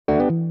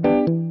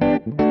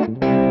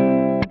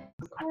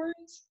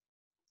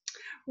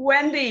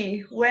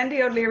Wendy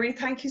O'Leary,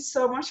 thank you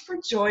so much for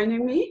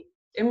joining me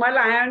in my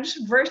lounge,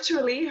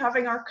 virtually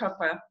having our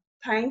cuppa.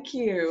 Thank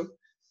you.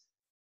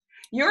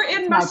 You're It's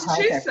in my pleasure.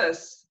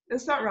 Massachusetts,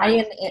 is that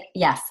right?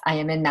 Yes, I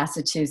am in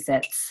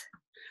Massachusetts.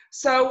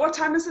 So what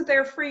time is it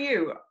there for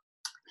you?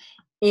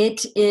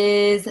 It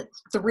is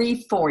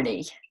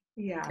 3:40.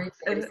 Yeah.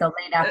 3:40, so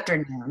late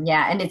afternoon.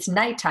 Yeah, and it's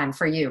nighttime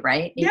for you,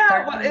 right?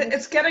 Yeah, well, 8:30?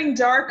 it's getting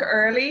dark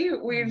early.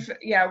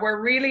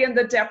 We're really in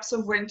the depths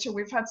of winter.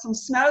 We've had some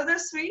snow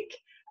this week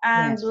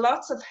Yeah. and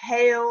lots of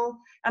hail.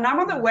 And I'm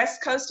on the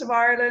west coast of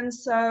Ireland,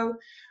 so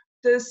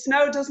the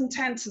snow doesn't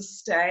tend to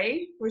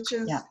stay, which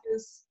Yeah.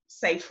 is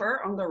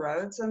safer on the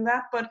roads and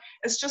that. But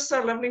it's just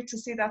so lovely to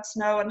see that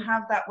snow and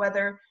have that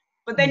weather.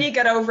 But then you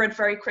get over it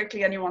very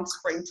quickly and you want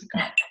spring to go,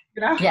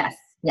 you know? Yes,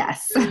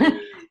 yes.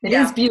 It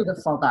is Yeah.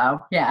 beautiful though.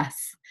 Yes.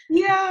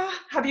 Yeah.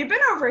 Have you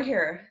been over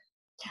here?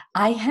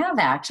 I have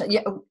actually.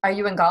 Are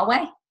you in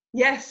Galway?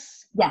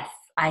 Yes. Yes,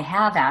 I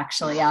have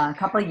actually a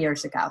couple of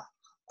years ago.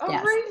 Oh,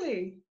 Yes.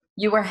 really?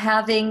 You were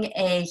having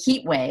a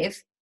heat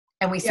wave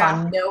and we saw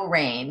Yeah. no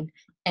rain,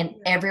 and Yeah.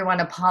 everyone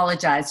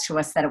apologized to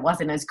us that it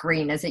wasn't as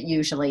green as it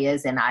usually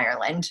is in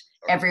Ireland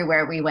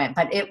everywhere we went,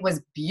 but it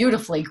was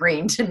beautifully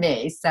green to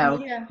me.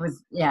 So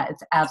Yeah.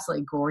 it's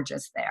absolutely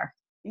gorgeous there.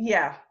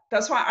 Yeah.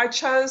 That's why I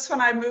chose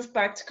when I moved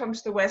back to come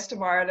to the west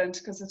of Ireland,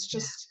 because it's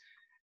just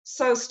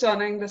so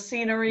stunning, the Yeah.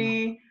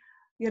 scenery,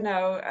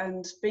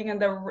 and being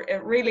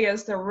it really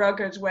is the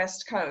rugged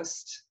west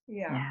coast.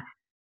 Yeah. Yeah.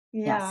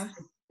 Yes.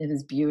 Yeah. It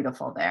is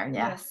beautiful there.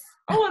 Yeah. Yes.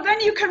 Oh, well,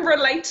 then you can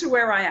relate to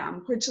where I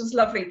am, which is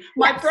lovely.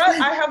 Yes.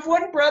 I have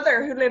one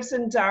brother who lives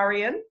in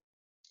Darien,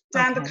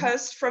 down the Okay.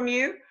 coast from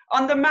you.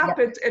 On the map,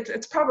 Yep.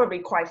 it's probably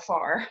quite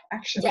far,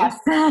 actually. Yes.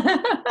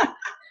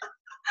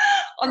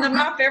 On the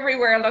map,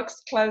 everywhere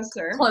looks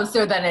closer.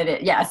 Closer than it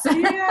is. Yes.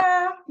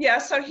 Yeah.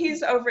 So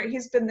he's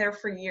been there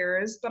for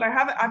years, but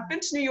I've been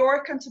to New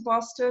York and to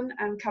Boston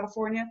and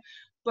California,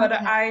 but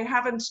Okay. I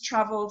haven't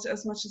traveled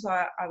as much as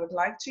I would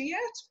like to yet,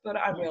 but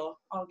I Yeah. will.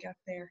 I'll get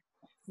there.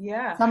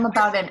 Yeah. So I'm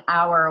about an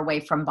hour away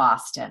from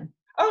Boston.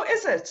 Oh,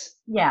 is it?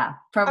 Yeah,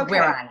 from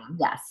where Okay. I am.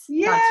 Yes.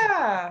 Not too.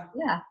 Yeah.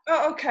 Yeah.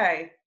 Oh,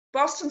 okay.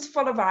 Boston's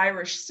full of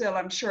Irish still,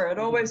 I'm sure. It It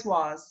is. always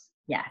was.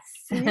 Yes.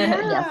 Yes,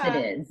 it Yeah.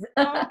 is.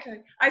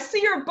 Okay. I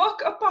see your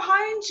book up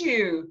behind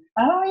you.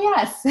 Oh,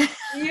 yes.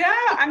 Yeah,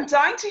 I'm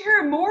dying to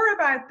hear more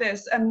about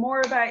this and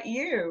more about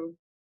you.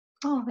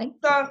 Oh, thank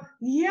So,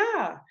 you.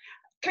 yeah.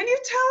 Can you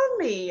tell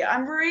me?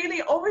 I'm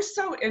really always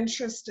so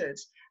interested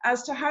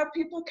as to how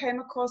people came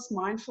across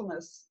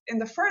mindfulness in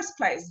the first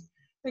place,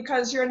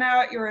 because you're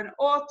an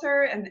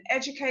author, an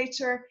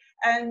educator,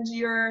 and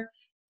you're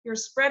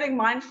spreading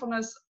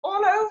mindfulness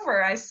all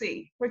over, I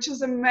see, which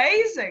is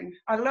amazing.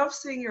 I love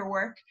seeing your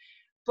work,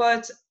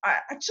 but I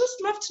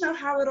just love to know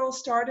how it all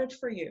started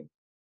for you.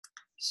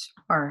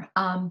 Sure.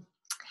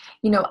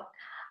 You know,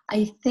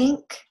 I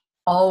think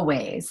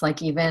always,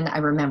 like even I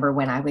remember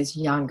when I was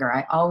younger,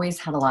 I always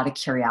had a lot of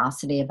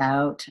curiosity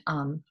about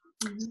Mhm.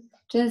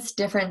 just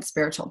different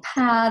spiritual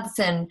paths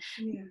and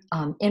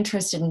Yeah.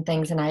 interested in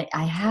things. And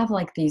I have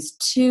like these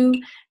two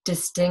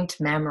distinct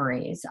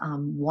memories.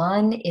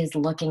 One is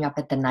looking up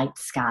at the night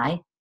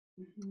sky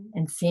Mhm.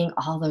 and seeing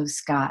all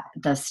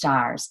the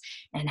stars,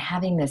 and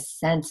having this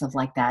sense of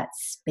like that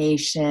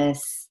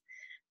spacious,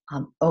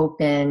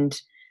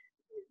 opened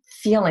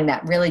feeling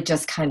that really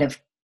just kind of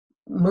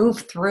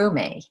moved through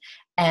me,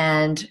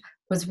 and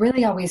was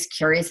really always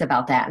curious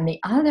about that. And the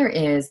other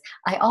is,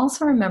 I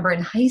also remember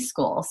in high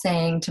school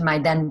saying to my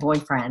then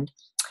boyfriend,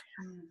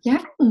 Mm. you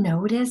ever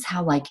notice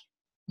how like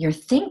you're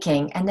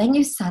thinking and then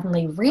you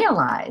suddenly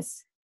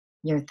realize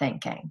you're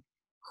thinking?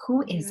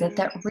 Who is it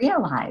that Yes.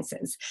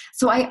 realizes?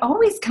 So I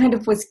always kind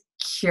of was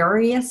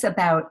curious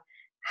about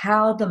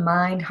how the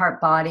mind,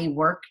 heart, body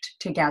worked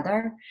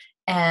together.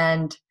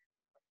 And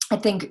I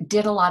think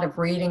did a lot of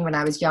reading when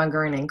I was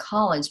younger and in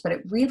college, but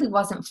it really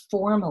wasn't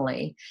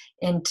formally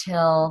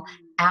until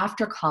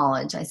after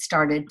college I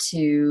started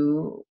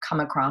to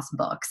come across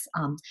books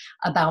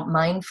about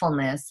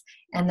mindfulness.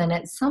 And then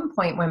at some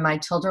point when my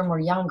children were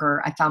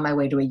younger, I found my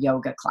way to a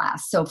yoga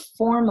class. So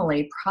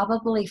formally,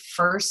 probably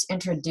first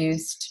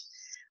introduced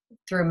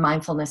through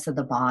mindfulness of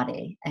the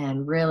body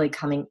and really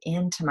coming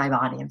into my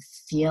body and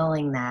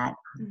feeling that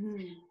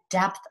Mhm.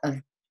 depth of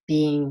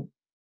being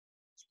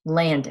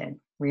landed,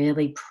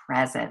 really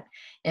present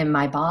in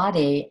my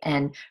body.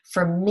 And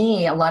for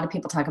me, a lot of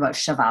people talk about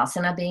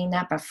Shavasana being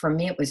that, but for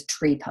me, it was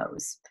tree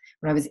pose.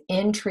 When I was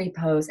in tree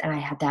pose and I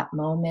had that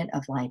moment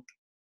of like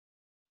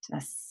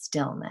just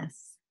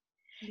stillness,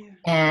 Yeah.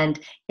 and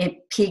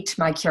it piqued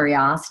my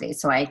curiosity.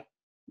 So I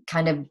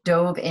kind of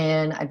dove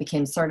in. I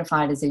became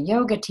certified as a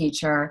yoga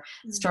teacher,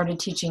 Mm. started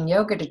teaching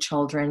yoga to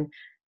children,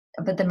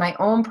 but then my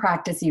own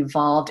practice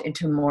evolved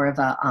into more of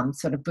a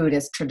sort of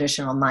Buddhist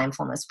traditional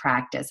mindfulness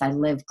practice. I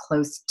live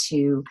close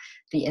to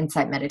the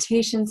Insight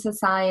Meditation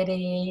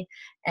Society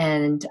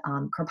and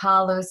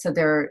Kripalu, so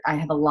I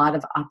have a lot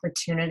of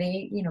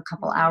opportunity, a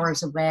couple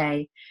hours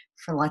away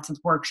for lots of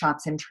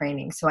workshops and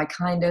training. So I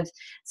kind of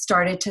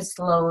started to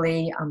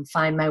slowly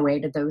find my way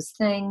to those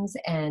things,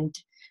 and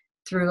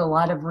through a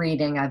lot of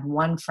reading, I have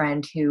one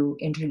friend who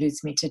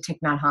introduced me to Thich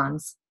Nhat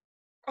Hanh's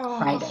Oh,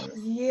 writings.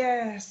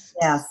 yes.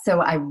 Yeah,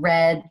 so I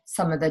read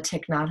some of the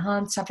Thich Nhat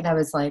Hanh stuff, and I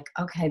was like,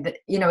 okay,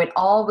 it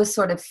all was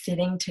sort of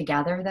fitting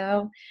together,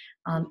 though,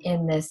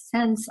 in this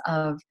sense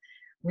of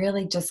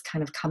really just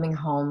kind of coming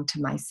home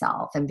to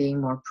myself and being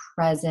more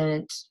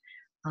present,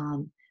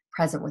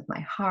 present with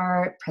my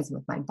heart, present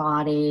with my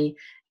body,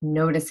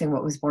 noticing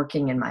what was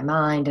working in my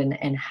mind,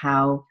 and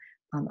how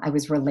I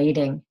was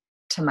relating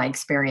to my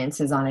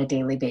experiences on a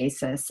daily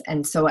basis.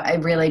 And so I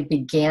really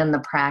began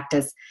the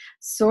practice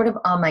sort of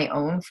on my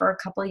own for a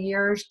couple of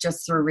years,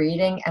 just through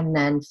reading, and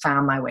then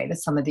found my way to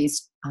some of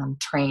these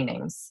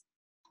trainings.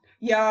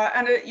 Yeah,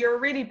 and you're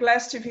really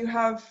blessed if you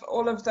have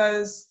all of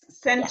those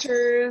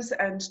centers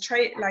and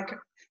like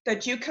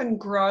that you can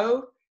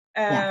grow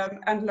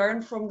and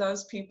learn from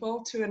those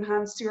people to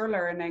enhance your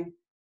learning.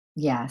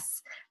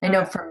 Yes. I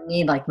know for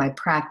me, like my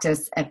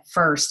practice at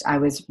first, I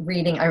was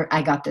reading,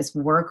 I got this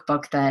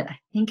workbook that I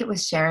think it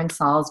was Sharon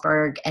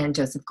Salzberg and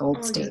Joseph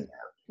Goldstein.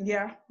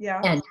 Yeah.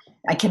 And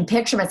I can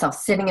picture myself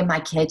sitting in my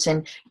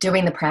kitchen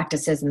doing the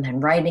practices and then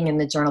writing in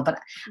the journal. But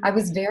I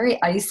was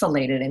very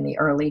isolated in the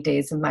early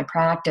days of my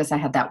practice. I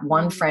had that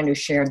one friend who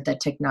shared the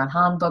Thich Nhat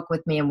Hanh book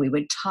with me, and we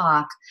would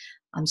talk.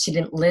 She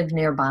didn't live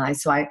nearby.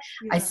 So I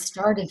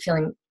started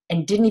feeling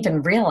and didn't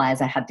even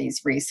realize I had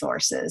these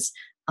resources.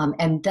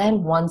 And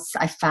then once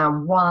I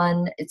found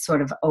one, it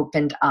sort of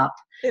opened up.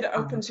 It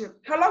opens you.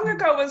 How long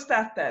ago was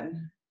that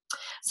then?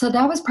 So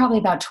that was probably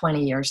about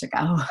 20 years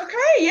ago.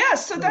 Okay, yeah.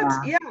 So that's,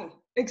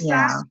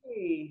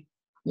 exactly.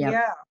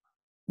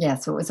 Yeah,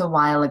 so it was a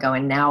while ago.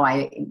 And now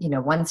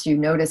once you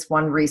notice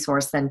one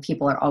resource, then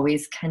people are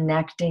always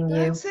connecting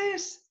you. That's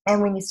it.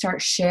 And when you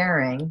start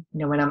sharing,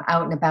 when I'm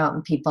out and about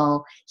and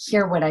people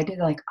hear what I do,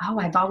 they're like, oh,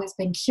 I've always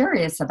been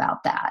curious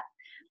about that.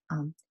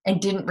 And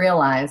didn't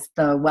realize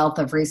the wealth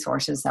of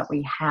resources that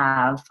we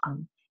have,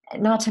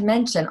 not to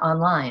mention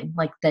online,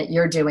 like that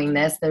you're doing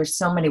this. There's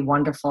so many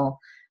wonderful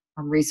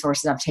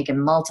resources. I've taken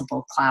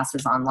multiple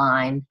classes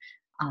online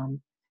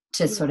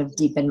to sort of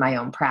deepen my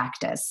own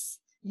practice.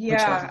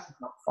 Yeah. Which was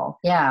helpful.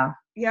 Yeah.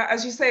 Yeah,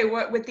 as you say,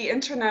 with the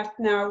internet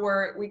now,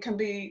 where we can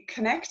be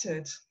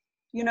connected,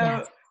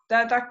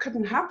 that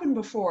couldn't happen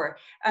before.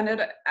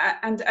 And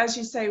as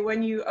you say,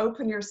 when you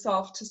open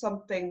yourself to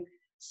something,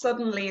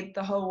 suddenly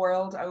the whole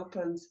world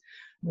opens.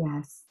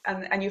 Yes.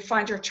 And you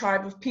find your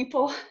tribe of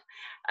people,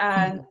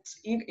 and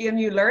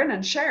you learn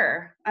and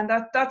share. And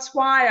that's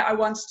why I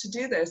wanted to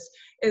do this,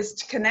 is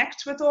to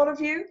connect with all of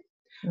you.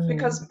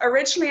 Because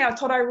originally I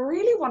thought I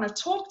really want to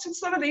talk to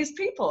some of these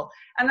people.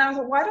 And then I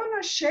thought, why don't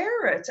I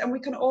share it? And we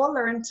can all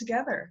learn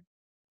together.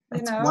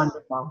 That's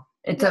wonderful.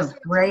 It's a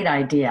great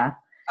idea.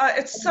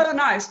 It's so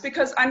nice,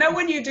 because I know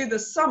when you do the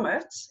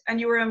summit, and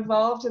you were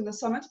involved in the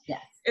summit,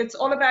 it's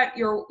all about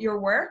your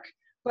work.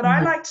 But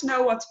I like to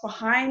know what's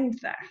behind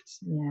that.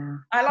 Yeah.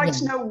 I like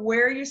to know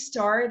where you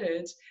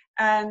started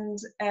and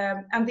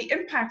the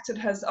impact it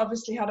has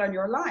obviously had on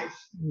your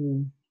life.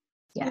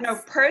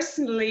 Yes.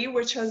 Personally,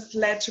 which has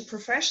led to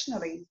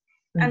professionally.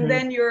 And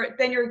then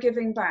you're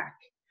giving back.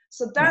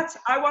 So that's,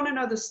 I want to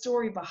know the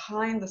story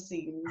behind the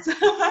scenes.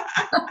 The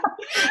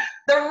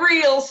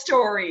real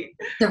story.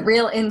 The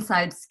real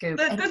inside scoop.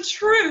 The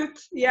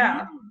truth.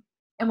 Yeah.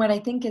 And what I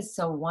think is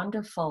so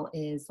wonderful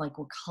is like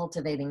we're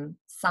cultivating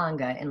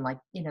Sangha and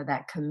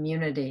that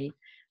community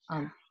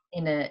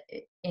in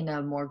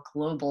a more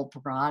global,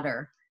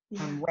 broader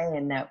way,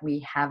 in that we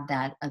have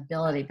that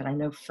ability. But I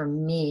know for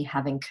me,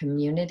 having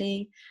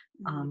community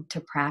to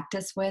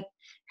practice with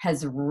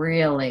has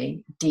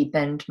really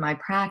deepened my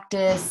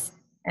practice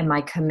and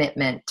my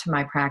commitment to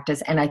my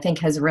practice. And I think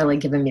has really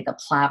given me the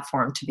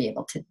platform to be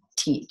able to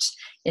teach.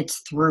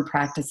 It's through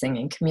practicing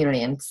in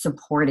community and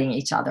supporting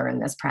each other in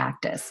this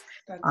practice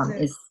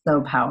is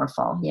so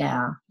powerful.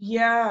 Yeah,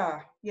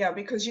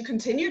 because you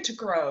continue to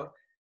grow.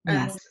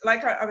 And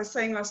like I was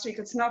saying last week,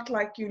 it's not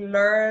like you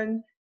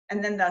learn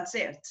and then that's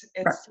it.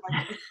 It's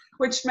like,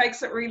 which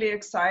makes it really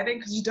exciting,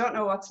 because you don't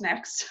know what's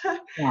next,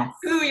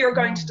 who you're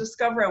going to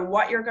discover and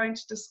what you're going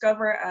to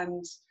discover,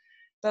 and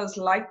those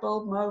light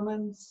bulb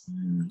moments.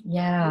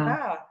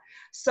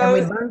 So, and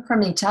we learn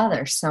from each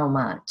other so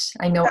much.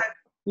 I know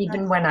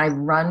even when I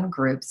run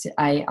groups,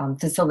 I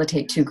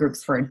facilitate 2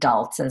 groups for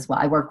adults as well.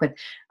 I work with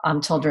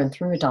children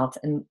through adults,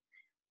 and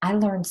I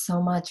learned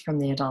so much from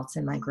the adults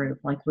in my group.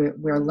 Like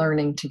we're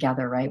learning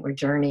together, right? We're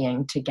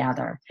journeying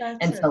together.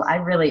 So I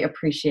really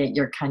appreciate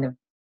your kind of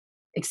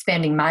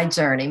expanding my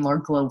journey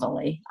more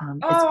globally.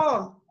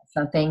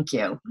 So thank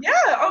you.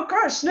 Yeah. Oh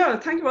gosh, no,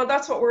 thank you. Well,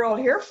 that's what we're all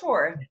here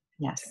for.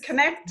 Yes. To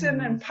connect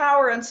and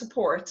empower and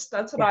support.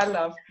 That's what I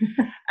love.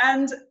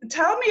 And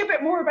tell me a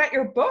bit more about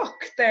your book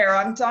there.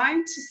 I'm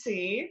dying to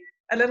see.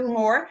 a little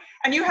more.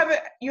 And you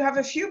have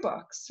a few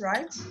books,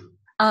 right?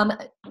 Um,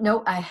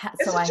 no,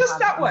 Is it just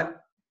that one?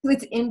 So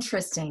it's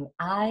interesting.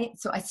 I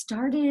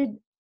started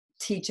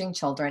teaching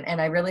children, and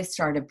I really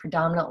started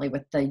predominantly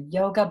with the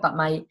yoga, but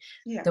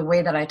the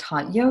way that I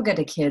taught yoga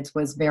to kids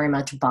was very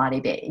much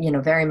body-based,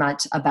 very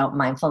much about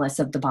mindfulness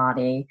of the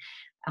body,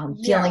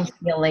 feeling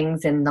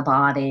feelings in the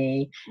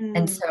body.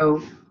 And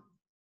so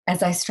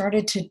as I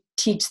started to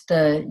teach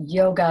the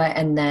yoga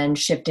and then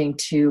shifting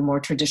to more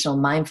traditional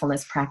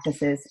mindfulness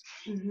practices,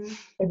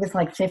 it was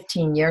like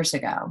 15 years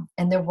ago,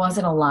 and there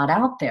wasn't a lot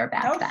out there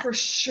back then. Oh, for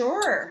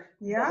sure.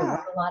 Yeah. There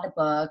weren't a lot of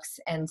books.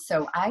 And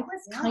so I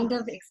was kind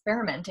of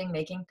experimenting,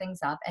 making things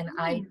up. And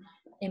I,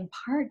 in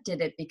part, did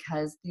it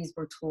because these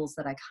were tools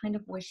that I kind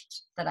of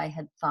wished that I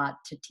had thought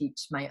to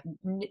teach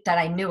that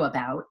I knew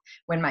about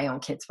when my own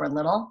kids were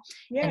little,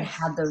 and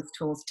had those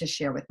tools to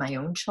share with my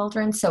own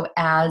children. So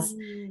as,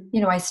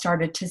 I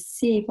started to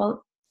see,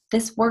 well,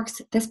 this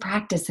works, this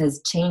practice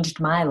has changed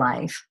my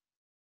life.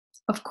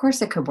 Of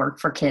course it could work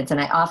for kids. And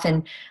I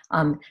often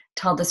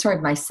tell the story.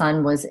 My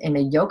son was in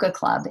a yoga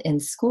club in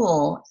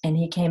school, and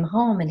he came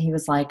home and he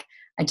was like,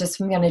 I'm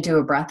going to do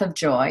a breath of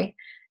joy.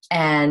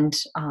 And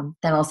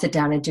then I'll sit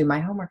down and do my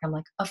homework. I'm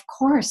like, of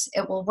course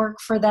it will work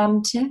for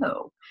them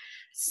too.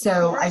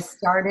 So I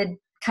started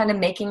kind of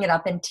making it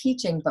up and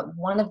teaching. But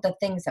one of the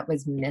things that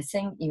was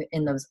missing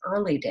in those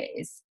early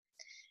days,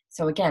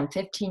 so again,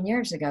 15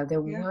 years ago,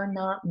 there were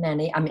not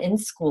many, I'm in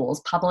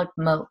schools,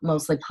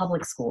 mostly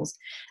public schools,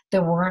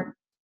 there weren't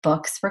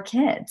books for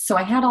kids. So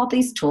I had all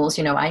these tools,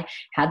 I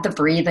had the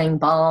breathing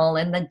ball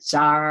and the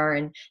jar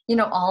and,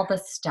 all the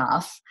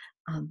stuff.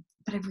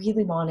 But I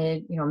really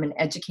wanted, I'm an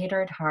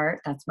educator at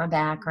heart. That's my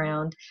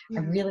background. I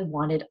really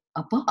wanted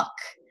a book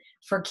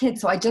for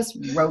kids. So I just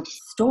wrote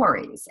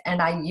stories,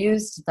 and I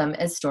used them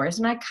as stories,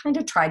 and I kind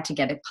of tried to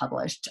get it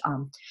published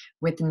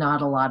with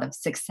not a lot of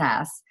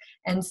success.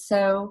 And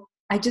so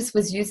I just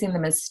was using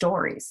them as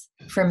stories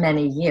for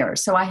many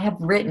years. So I have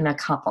written a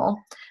couple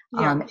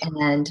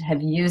and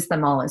have used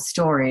them all as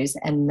stories.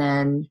 And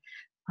then,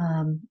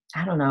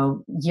 I don't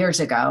know, years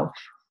ago,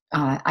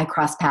 I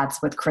crossed paths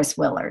with Chris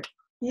Willard.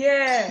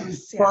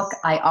 Yes. Book,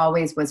 I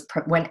always was,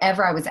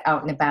 whenever I was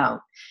out and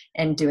about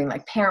and doing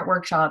like parent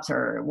workshops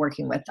or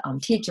working with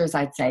teachers,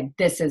 I'd say,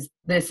 this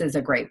is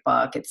a great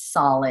book. It's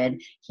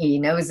solid. He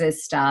knows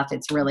his stuff.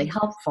 It's really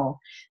helpful.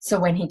 So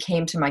when he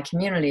came to my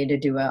community to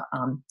do a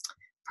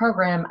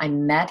program, I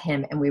met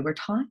him and we were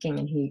talking,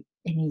 and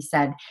he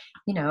said,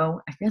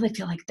 I really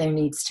feel like there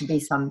needs to be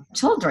some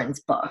children's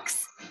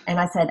books. And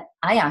I said,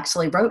 I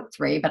actually wrote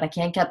 3, but I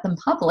can't get them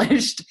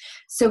published.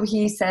 So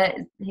he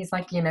said, he's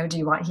like,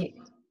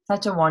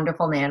 such a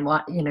wonderful man.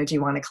 Do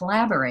you want to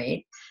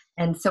collaborate?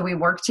 And so we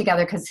worked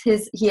together because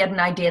he had an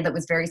idea that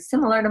was very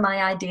similar to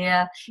my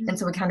idea. And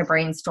so we kind of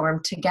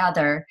brainstormed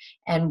together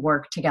and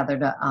worked together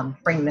to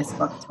bring this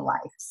book to life.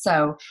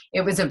 So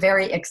it was a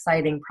very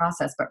exciting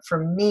process. But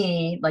for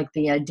me, like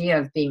the idea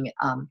of being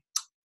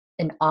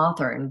an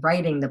author and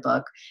writing the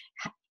book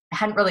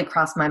hadn't really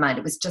crossed my mind.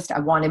 It was just, I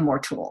wanted more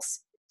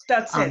tools.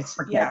 That's it.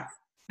 Yeah.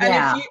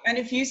 And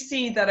if you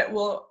see that it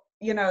will,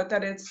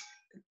 that it's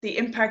the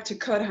impact it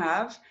could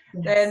have,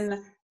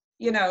 then,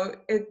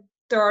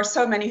 there are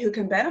so many who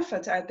can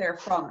benefit out there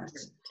from it.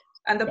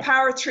 And the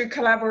power through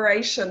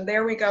collaboration,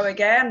 there we go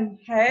again.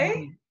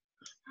 Hey?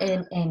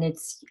 And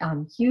it's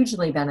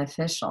hugely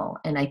beneficial,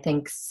 and I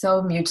think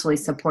so mutually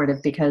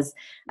supportive, because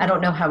I don't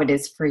know how it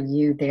is for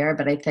you there,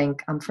 but I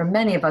think for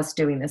many of us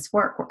doing this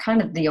work, we're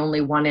kind of the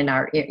only one in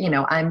our,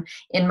 I'm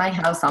in my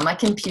house on my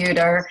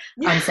computer,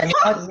 I'm sending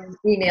out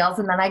emails,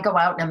 and then I go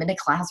out and I'm in a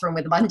classroom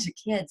with a bunch of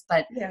kids,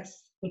 but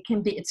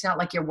it's not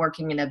like you're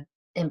working in an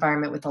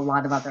environment with a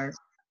lot of other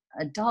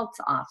adults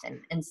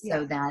often. And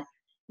so that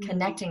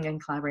connecting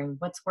and collaborating,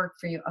 what's worked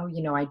for you? Oh,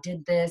 I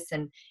did this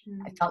and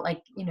I felt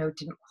like, it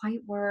didn't quite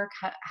work.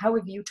 How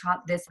have you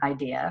taught this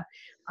idea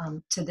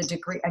to the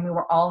degree? I mean,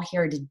 we're all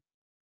here to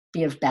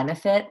be of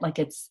benefit. Like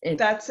that's it.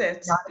 Not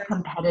a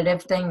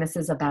competitive thing. This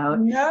is about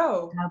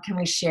how can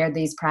we share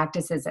these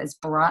practices as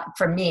broad,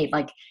 for me,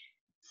 like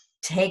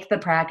take the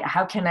practice,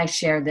 how can I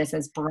share this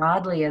as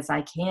broadly as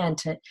I can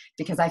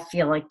because I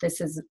feel like this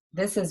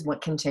is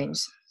what can change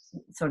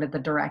sort of the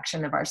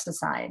direction of our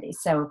society.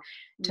 So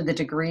to the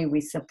degree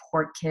we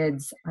support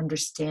kids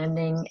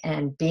understanding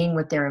and being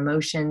with their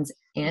emotions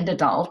and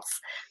adults,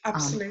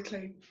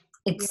 absolutely,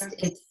 it's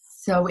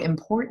so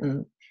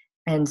important.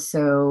 And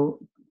so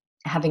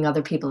having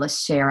other people to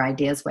share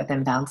ideas with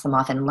and bounce them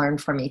off and learn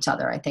from each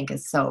other, I think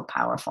is so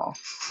powerful.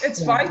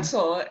 It's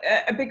vital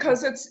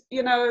because it's,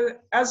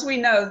 as we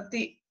know,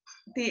 the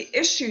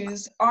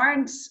issues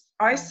aren't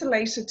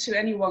isolated to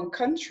any one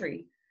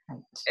country.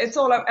 It's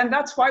all up, and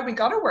that's why we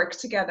got to work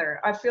together.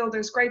 I feel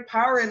there's great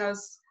power in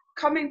us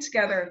coming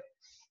together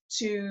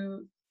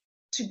to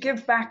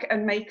give back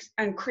and make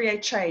and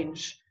create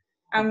change,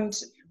 and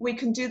we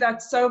can do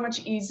that so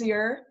much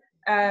easier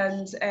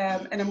and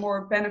in a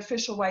more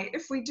beneficial way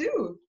if we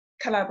do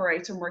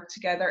collaborate and work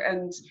together.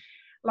 And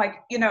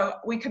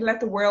we can let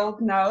the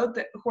world know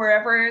that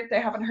wherever they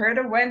haven't heard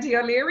of Wendy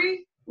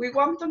O'Leary, we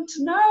want them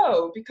to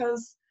know,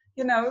 because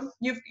you know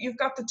you've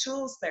got the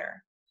tools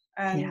there,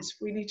 Yeah. and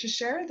we need to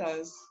share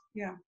those.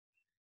 Yeah.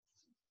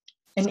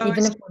 And So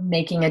even if we're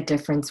making a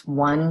difference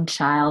one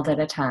child at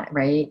a time,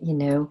 right? You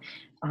know,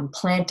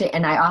 planting,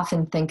 and I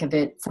often think of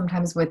it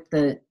sometimes with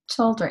the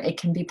children, it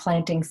can be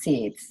planting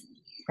seeds,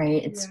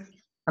 right? It's, yeah,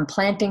 I'm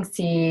planting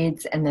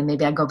seeds, and then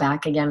maybe I go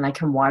back again and I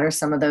can water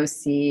some of those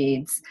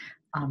seeds.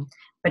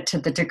 But to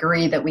the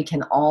degree that we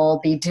can all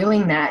be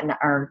doing that and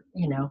are,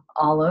 you know,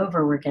 all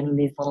over, we're getting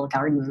these little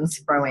gardens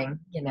growing,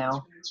 you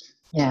know.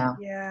 Yeah.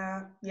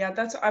 yeah.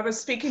 That's, I was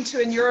speaking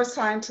to a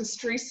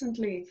neuroscientist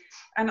recently,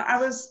 and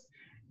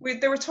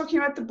they were talking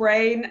about the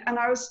brain, and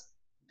I was,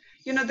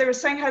 you know, they were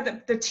saying how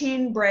the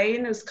teen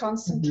brain is Mm-hmm.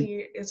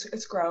 constantly,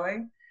 it's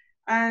growing.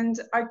 And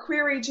I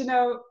queried, you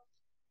know,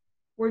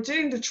 we're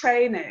doing the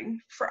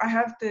training for, I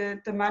have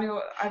the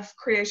manual I've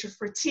created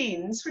for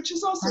teens, which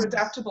is also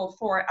adaptable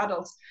for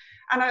adults.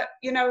 And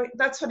you know,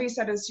 that's what he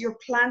said, is you're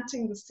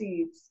planting the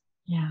seeds.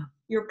 Yeah.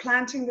 You're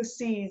planting the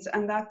seeds,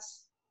 and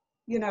that's,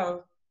 you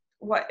know,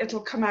 what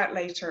it'll come out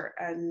later.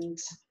 And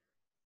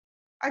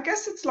I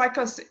guess it's like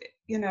us,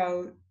 you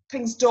know,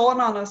 things dawn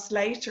on us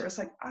later. It's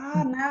like,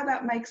 now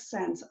that makes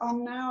sense. Oh,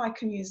 now I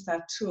can use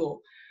that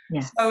tool. So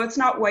Yes. it's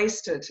not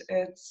wasted.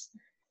 It's,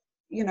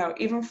 you know,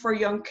 even for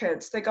young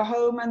kids, they go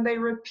home and they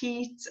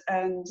repeat,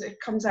 and it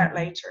comes out Mhm.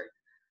 later.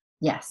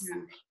 Yes.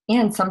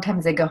 Yeah. And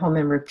sometimes they go home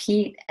and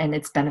repeat, and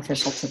it's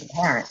beneficial to the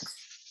parents.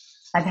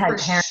 I've For had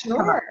parents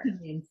come up to sure.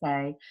 me and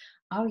say,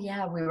 "Oh,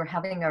 yeah, we were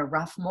having a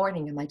rough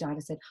morning." And my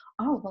daughter said,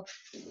 "Oh, well,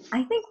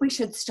 I think we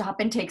should stop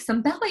and take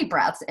some belly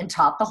breaths," and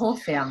taught the whole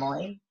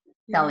family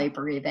Yeah. belly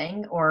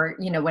breathing, or,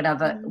 you know,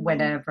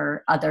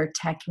 whatever other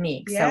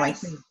technique. So I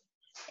Yes. think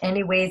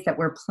any ways that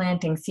we're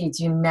planting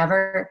seeds,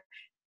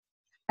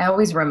 I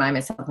always remind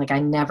myself, like, I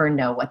never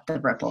know what the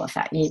ripple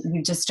effect,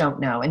 you just don't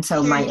know. And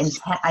so my Huge.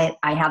 intent,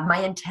 I have my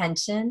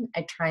intention.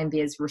 I try and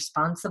be as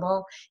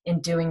responsible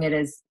in doing it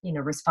as, you know,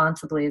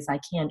 responsibly as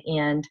I can,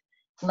 and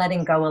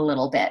letting go a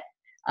little bit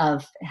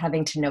of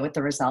having to know what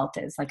the result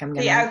is. Like, I'm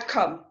going The to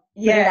outcome. put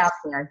it Yes. out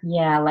there.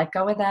 Yeah. Let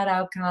go of that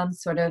outcome,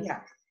 sort of Yeah.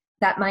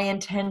 set my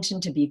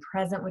intention to be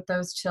present with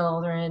those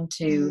children,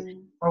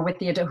 Mm. or with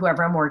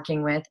whoever I'm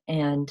working with,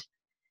 and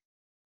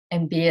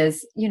be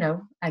as, you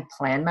know, I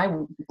plan my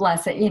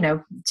lesson, you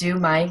know, do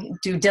my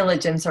due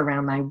diligence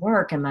around my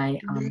work and my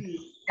Mm.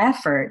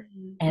 effort,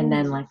 and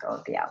then Mm. let go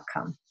of the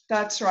outcome.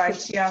 That's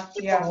right. Yeah.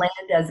 It will Yeah.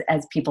 land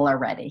as people are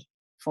ready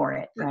for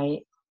it,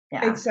 right?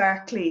 Yeah.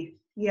 Exactly.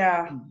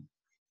 Yeah. Mm.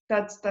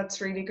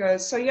 That's really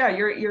good. So yeah,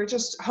 you're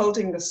just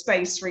holding the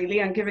space really,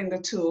 and giving the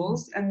Mhm.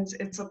 tools, and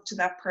it's up to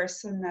that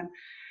person.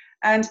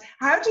 And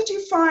how did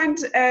you find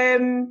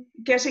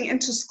getting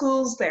into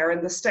schools there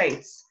in the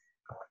States?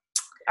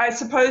 I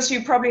suppose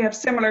you probably have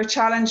similar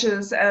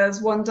challenges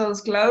as one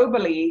does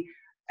globally,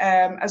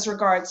 as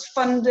regards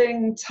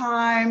funding,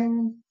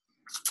 time.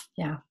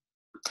 Yeah.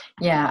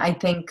 Yeah, I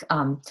think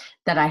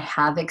that I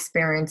have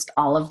experienced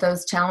all of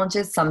those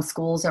challenges. Some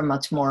schools are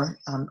much more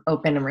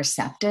open and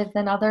receptive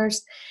than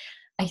others.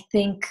 I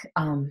think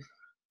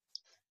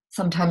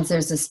sometimes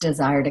there's this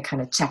desire to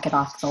kind of check it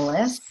off the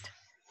list.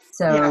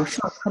 So Yeah.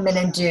 sure, come in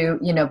and do,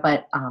 you know,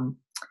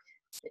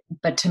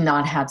 but to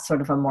not have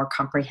sort of a more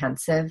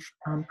comprehensive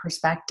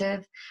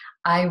perspective.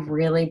 I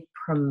really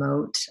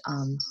promote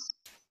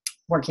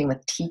working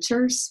with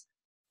teachers,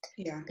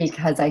 Yeah.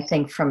 because I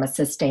think from a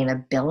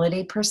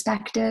sustainability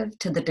perspective,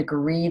 to the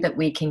degree that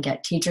we can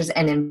get teachers,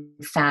 and in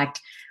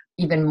fact,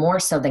 even more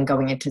so than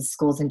going into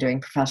schools and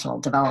doing professional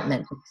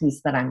development, the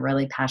piece that I'm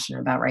really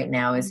passionate about right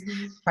now is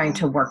trying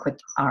to work with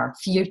our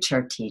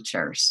future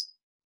teachers,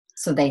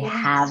 so they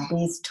have Yes.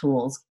 these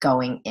tools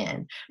going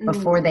in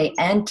before Mm. they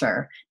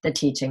enter the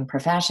teaching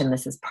profession.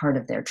 This is part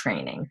of their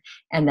training,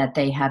 and that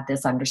they have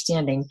this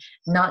understanding,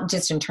 not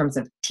just in terms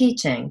of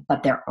teaching,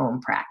 but their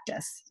own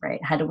practice, right?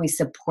 How do we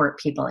support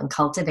people in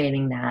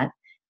cultivating that?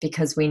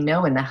 Because we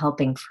know in the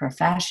helping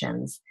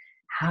professions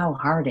how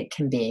hard it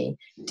can be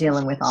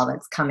dealing with all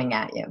that's coming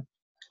at you.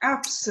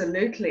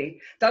 Absolutely.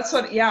 That's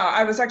what, yeah,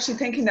 I was actually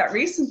thinking that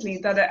recently,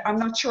 that I'm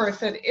not sure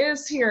if it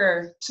is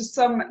here to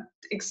some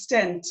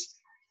extent.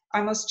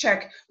 I must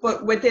check,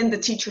 but within the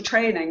teacher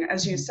training,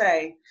 as you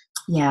say,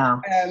 Yeah.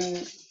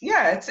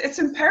 yeah, it's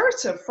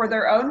imperative for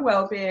their own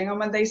well-being. And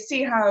when they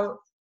see how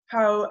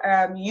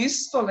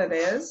useful it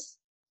is,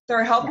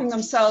 they're Yeah. helping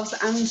themselves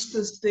and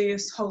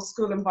this whole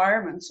school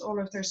environment, all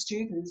of their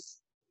students.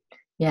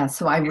 Yeah,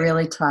 so I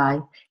really try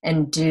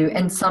and do,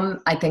 and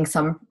Mm. I think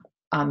some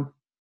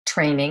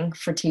training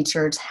for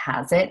teachers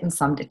has it, and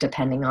some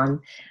depending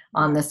on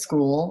Yeah, the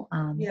school.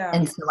 yeah,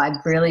 And so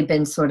I've really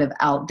been sort of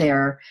out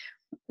there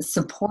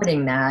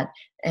supporting that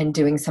and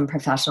doing some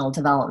professional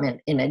development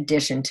in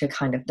addition to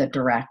kind of the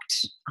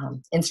direct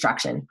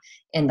instruction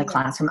in the yeah.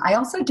 classroom. I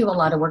also do a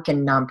lot of work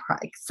in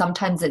nonprofit.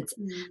 Sometimes it's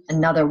Mm.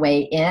 another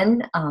way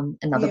in,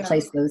 another Yeah,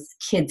 place those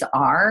kids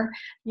are,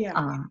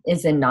 yeah.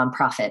 is in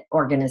nonprofit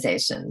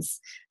organizations.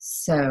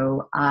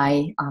 So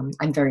I'm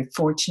very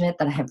fortunate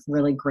that I have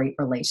really great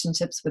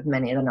relationships with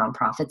many of the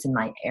nonprofits in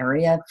my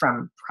area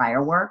from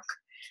prior work.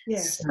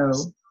 Yes.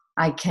 So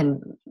I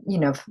can,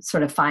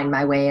 sort of find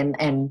my way,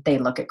 and they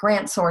look at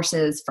grant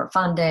sources for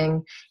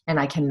funding, and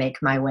I can make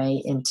my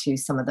way into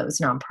some of those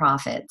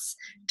nonprofits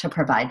to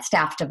provide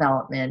staff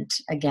development,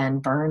 again,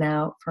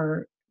 burnout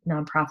for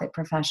nonprofit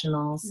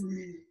professionals.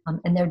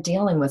 And they're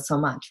dealing with so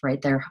much,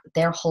 right?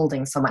 They're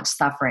holding so much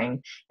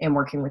suffering and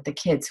working with the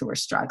kids who are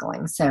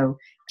struggling. So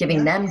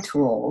giving them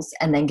tools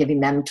and then giving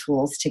them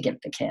tools to give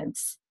the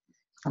kids.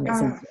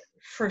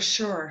 For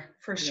sure.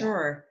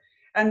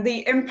 And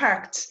the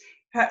impact,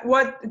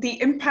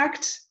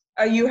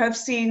 you have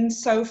seen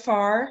so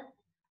far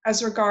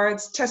as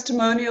regards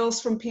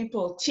testimonials from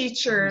people,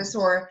 teachers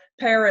or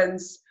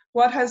parents,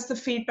 what has the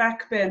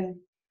feedback been?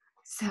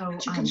 So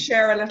you can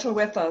share a little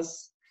with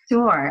us.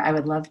 Sure, I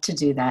would love to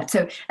do that.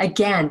 So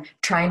again,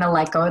 trying to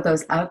let go of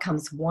those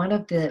outcomes. One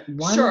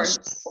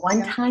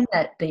time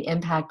that the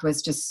impact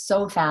was just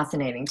so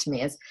fascinating to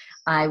me is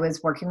I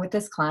was working with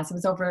this class. It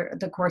was over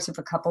the course of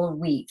a couple of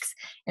weeks.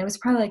 And it was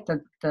probably like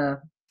the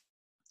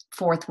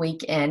fourth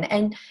week in.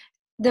 And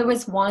there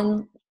was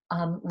one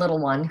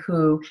little one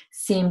who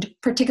seemed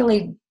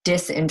particularly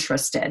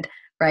disinterested,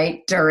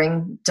 right,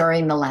 during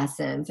the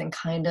lessons, and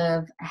kind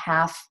of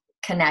half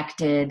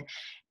connected.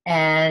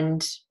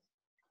 And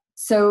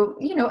so,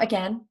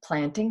 again,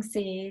 planting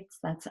seeds,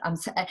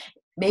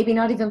 maybe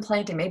not even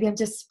planting. Maybe I'm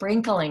just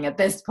sprinkling at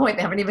this point.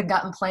 They haven't even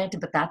gotten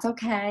planted, but that's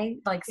okay.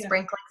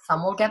 Sprinkling,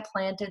 some will get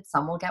planted,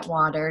 some will get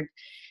watered.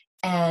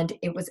 And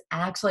it was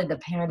actually the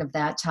parent of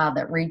that child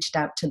that reached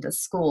out to the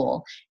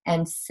school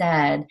and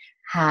said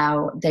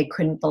how they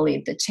couldn't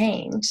believe the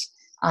change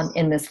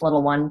in this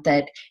little one,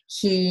 that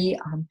he,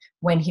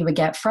 when he would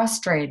get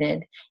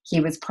frustrated, he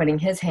was putting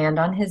his hand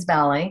on his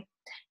belly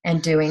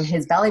and doing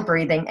his belly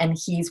breathing. And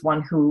he's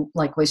one who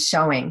was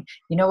showing,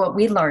 what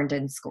we learned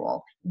in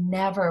school,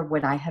 never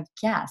would I have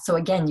guessed. So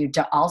again, you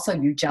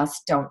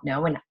just don't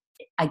know. And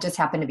I just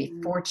happen to be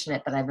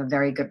fortunate that I have a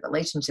very good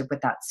relationship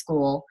with that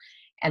school,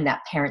 and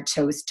that parent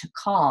chose to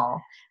call,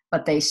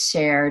 but they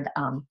shared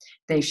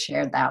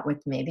that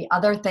with me. The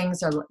other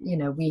things are,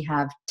 we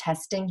have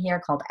testing here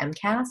called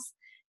MCAS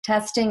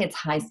testing. It's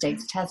high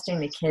stakes testing.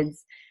 The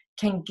kids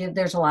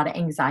there's a lot of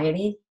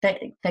anxiety that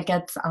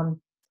gets,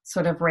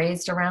 sort of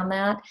raised around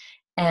that.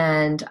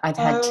 And I've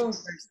had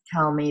teachers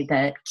tell me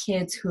that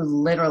kids who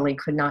literally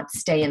could not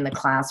stay in the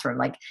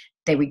classroom,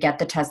 they would get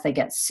the test, they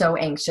get so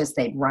anxious,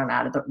 they'd run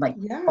out of the,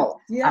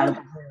 out of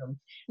the room,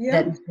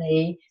 that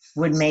they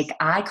would make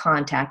eye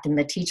contact, and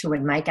the teacher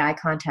would make eye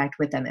contact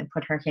with them and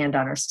put her hand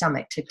on her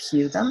stomach to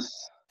cue them.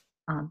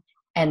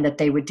 And that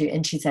they would do,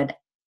 and she said,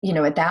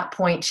 at that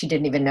point, she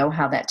didn't even know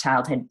how that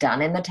child had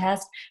done in the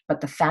test,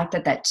 but the fact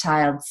that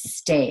child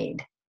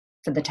stayed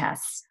for the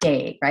test,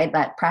 right?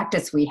 That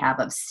practice we have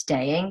of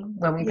staying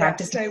when we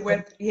practice. Stay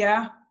with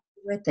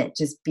it,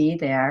 just be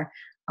there.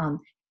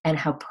 And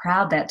how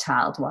proud that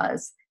child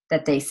was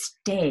that they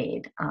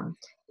stayed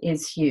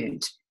is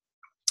huge.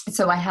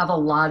 So I have a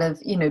lot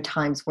of,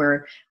 times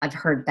where I've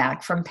heard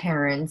back from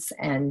parents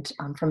and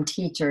from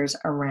teachers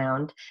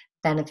around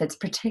benefits,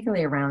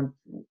 particularly around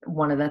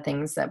one of the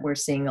things that we're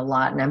seeing a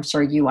lot, and I'm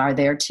sure you are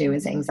there too,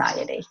 is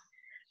anxiety.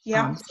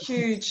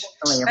 Huge.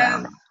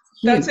 Around that.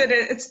 That's it.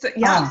 It's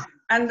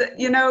and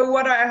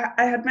what I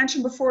had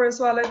mentioned before as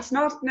well, it's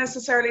not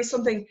necessarily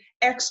something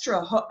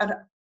extra. It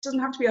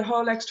doesn't have to be a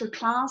whole extra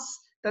class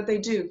that they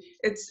do.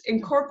 It's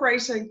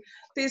incorporating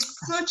these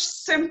such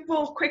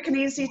simple, quick and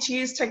easy to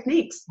use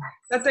techniques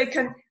that they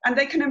can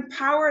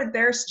empower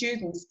their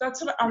students.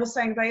 That's what I was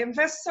saying. They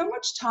invest so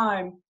much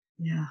time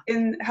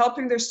in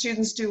helping their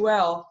students do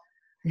well,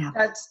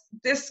 that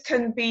this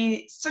can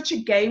be such a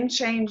game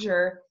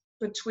changer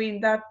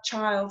between that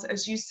child,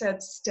 as you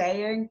said,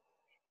 staying,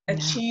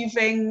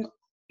 achieving,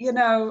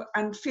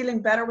 and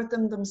feeling better with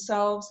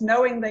themselves,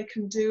 knowing they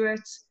can do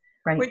it,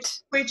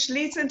 which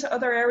leads into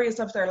other areas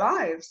of their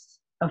lives.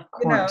 Of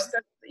course.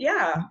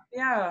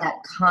 That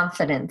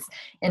confidence.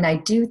 And I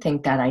do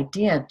think that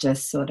idea of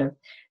just sort of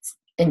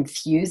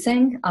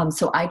infusing.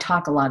 So I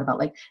talk a lot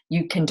about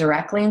you can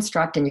directly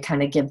instruct and you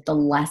kind of give the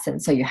lesson.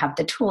 So you have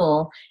the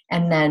tool,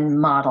 and then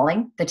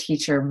modeling, the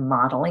teacher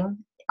modeling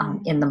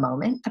in the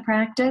moment, the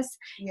practice,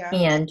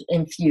 and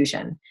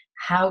infusion.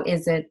 How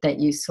is it that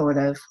you sort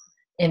of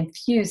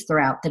infuse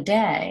throughout the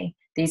day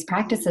these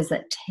practices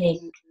that take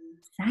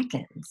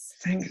seconds,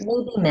 maybe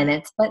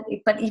minutes, but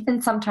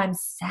even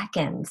sometimes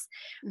seconds,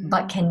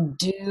 but can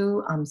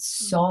do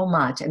so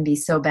much and be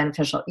so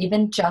beneficial,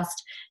 even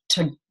just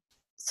to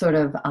sort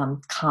of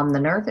calm the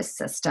nervous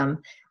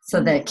system,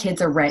 so that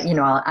kids are ready.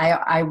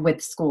 I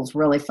with schools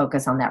really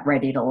focus on that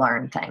ready to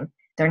learn thing.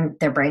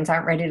 Their brains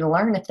aren't ready to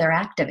learn if they're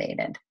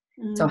activated.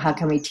 So how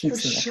can we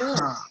teach them to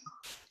calm?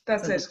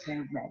 That's so it.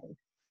 They're ready,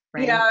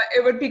 right? Yeah,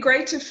 it would be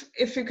great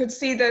if you could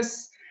see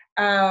this.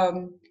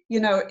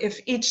 If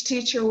each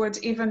teacher would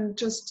even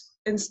just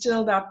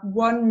instill that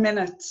 1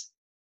 minute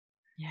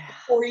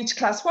for each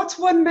class. What's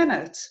 1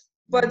 minute?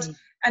 But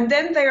and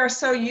then they are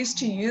so used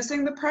to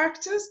using the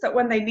practice that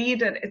when they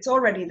need it, it's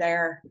already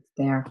there. It's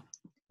there.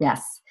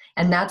 Yes.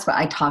 And that's what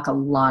I talk a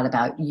lot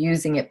about,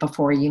 using it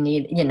before you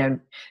need,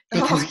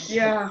 because Oh,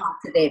 yeah.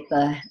 cultivate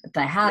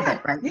the habit,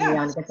 Yeah. right? You Yeah.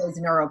 want to get those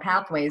neural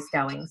pathways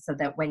going so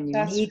that when you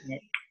That's, need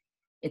it,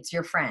 it's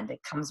your friend.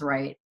 It comes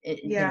right, yeah.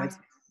 it's Yeah.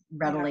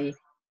 readily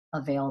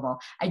available.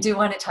 I do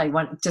want to tell you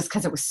one, just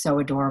because it was so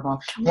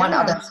adorable. One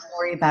other Yeah.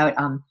 story about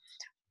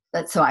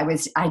so I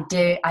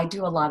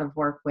do a lot of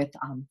work with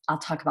I'll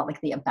talk about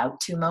like the about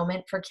to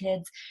moment for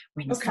kids.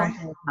 When Okay.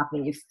 something is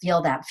happening, you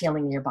feel that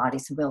feeling in your body.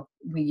 So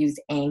we use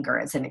anger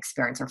as an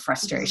experience, or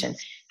frustration,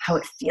 how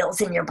it feels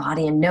in your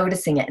body, and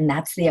noticing it. And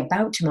that's the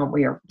about to moment,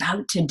 where you're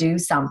about to do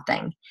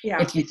something. Yeah.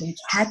 If you can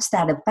catch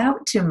that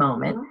about to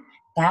moment,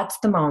 that's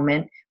the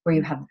moment where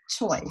you have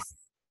choice,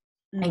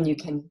 and you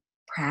can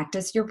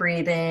practice your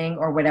breathing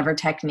or whatever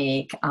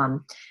technique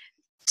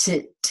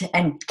to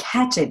and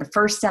catch it. The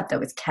first step,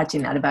 though, is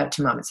catching that about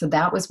to moment. So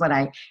that was what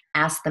I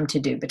asked them to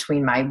do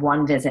between my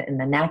one visit and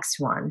the next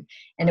one,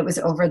 and it was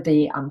over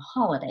the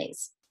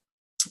holidays.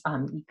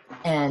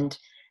 And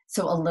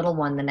so a little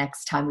one, the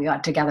next time we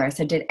got together, I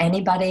said, did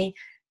anybody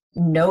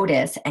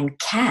notice and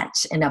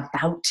catch an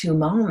about to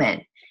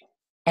moment?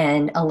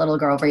 And a little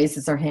girl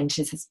raises her hand.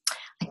 She says,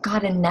 I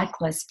got a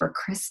necklace for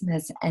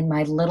Christmas and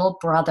my little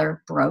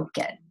brother broke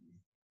it.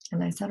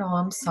 And I said, oh,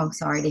 I'm so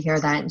sorry to hear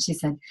that. And she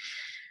said,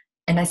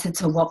 and I said,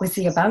 so what was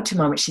the about to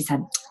moment? She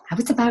said, I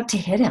was about to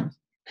hit him.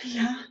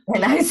 Yeah.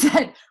 And I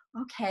said,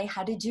 okay,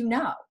 how did you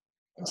know?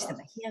 And she said,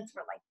 my hands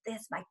were like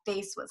this. My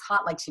face was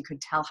hot, like she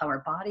could tell how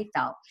her body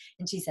felt.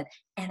 And she said,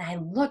 and I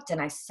looked and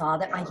I saw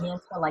that my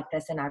hands were like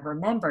this. And I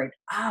remembered,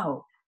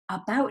 oh,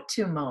 about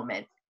to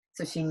moment.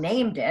 So she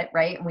named it,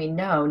 right? And we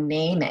know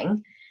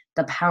naming,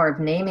 the power of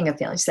naming a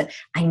feeling. She said,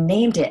 I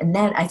named it. And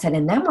then I said,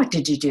 and then what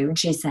did you do? And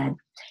she said,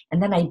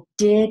 and then I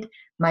did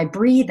my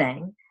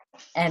breathing.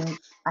 And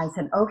I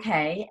said,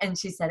 okay. And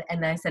she said,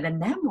 and I said,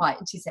 and then what?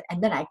 And she said,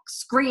 and then I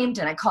screamed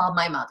and I called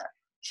my mother.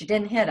 She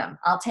didn't hit him.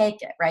 I'll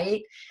take it.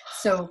 Right.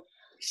 So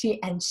she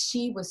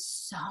was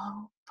so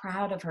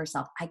proud of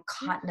herself. I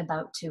caught an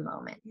about to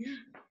moment.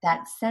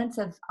 That sense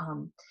of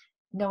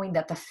knowing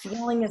that the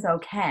feeling is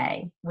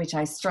okay, which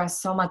I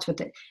stress so much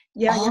with it.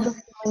 Yeah. All the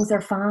feelings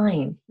are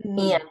fine, and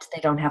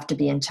they don't have to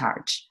be in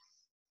charge.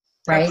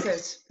 Right.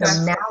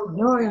 So now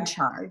you're in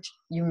charge.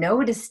 You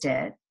noticed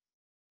it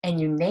and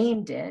you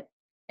named it.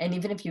 And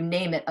even if you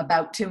name it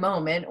about to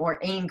moment or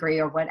angry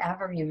or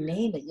whatever you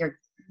name it, you're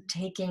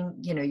taking,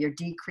 you're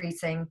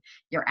decreasing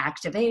your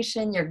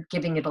activation, you're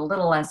giving it a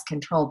little less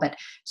control. But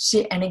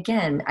and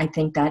again, I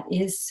think that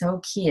is so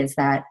key, is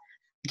that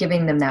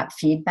giving them that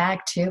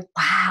feedback too.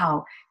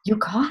 Wow, you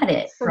caught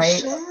it,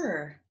 right? For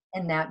sure.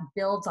 And that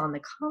builds on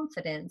the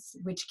confidence,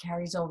 which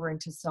carries over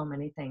into so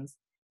many things.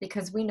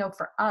 Because we know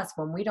for us,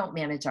 when we don't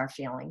manage our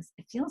feelings,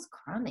 it feels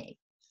crummy.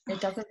 It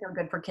doesn't feel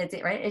good for kids,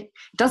 right? It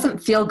doesn't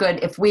feel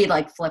good if we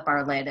like flip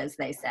our lid, as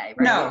they say,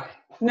 right?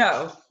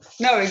 No,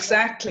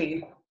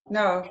 exactly.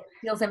 No. It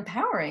feels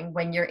empowering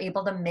when you're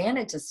able to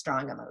manage a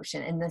strong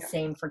emotion, and the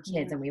same for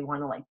kids. And we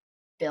want to like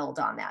build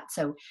on that.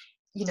 So,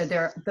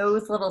 there are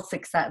those little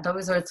success,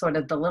 those are sort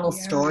of the little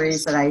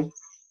stories that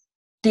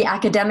the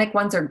academic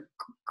ones are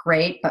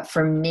great, but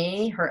for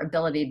me, her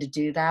ability to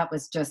do that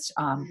was just,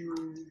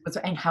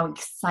 and how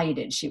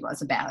excited she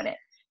was about it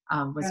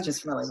was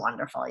just really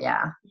wonderful.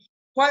 Yeah.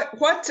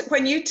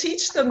 When you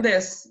teach them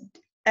this,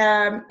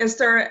 is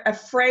there a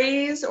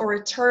phrase or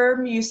a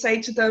term you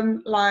say to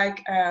them,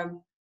 like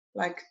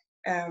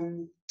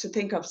to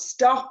think of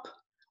stop,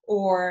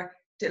 or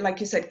like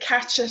you said,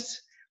 catch it,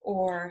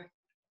 or?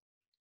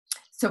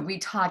 So we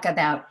talk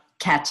about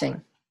catching.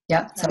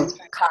 Yep. So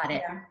caught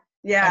it.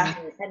 Yeah.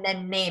 And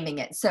then naming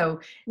it. So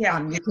you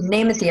can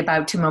name it the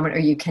about to moment, or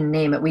you can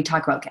name it. We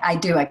talk about, I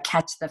do a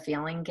catch the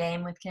feeling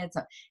game with kids.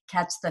 So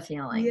catch the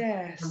feeling.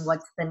 Yes. And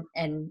what's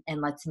and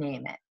let's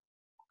name it.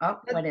 Oh,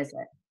 what is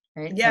it?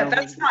 Right. Yeah, so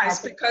that's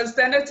nice, because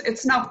then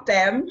it's not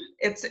them.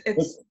 It's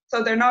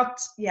so they're not.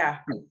 Yeah.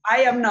 I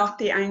am not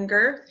the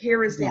anger.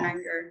 Here is the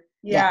anger.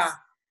 Yeah.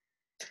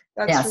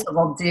 Yes. So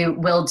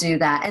we'll do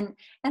that. And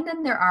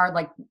then there are,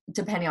 like,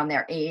 depending on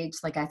their age,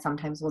 like I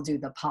sometimes will do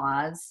the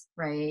pause,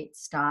 right?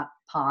 Stop,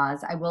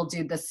 pause. I will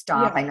do the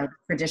stop. I know the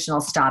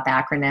traditional stop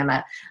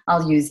acronym.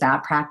 I'll use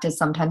that practice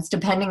sometimes,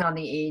 depending on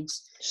the age.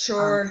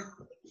 Sure.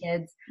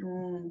 Kids.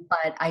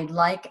 But I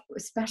like,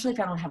 especially if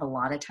I don't have a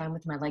lot of time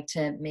with them, I like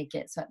to make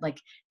it so like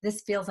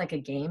this feels like a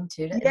game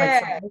too. Like,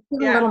 so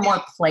make it a little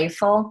more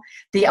playful.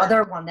 The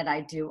other one that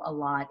I do a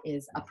lot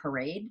is a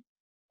parade.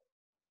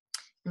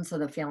 And so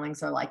the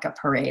feelings are like a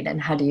parade. And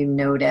how do you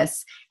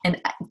notice?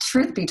 And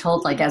truth be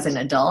told, like as an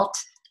adult,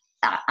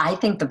 I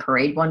think the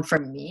parade one for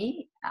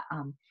me,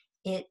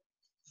 it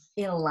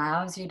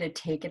allows you to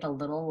take it a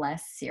little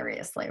less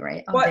seriously,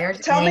 right?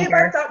 Tell me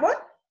about that one.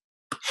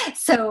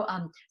 So,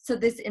 so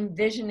this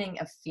envisioning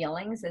of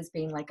feelings as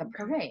being like a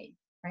parade,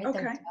 right?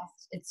 Okay.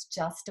 It's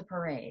just a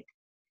parade.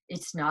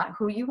 It's not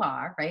who you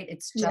are, right?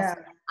 It's just,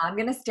 I'm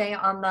going to stay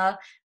on the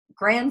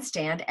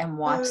grandstand and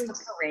watch the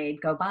parade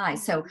go by.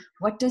 So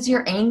what does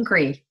your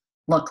angry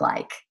look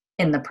like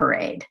in the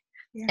parade?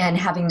 Yeah. And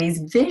having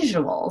these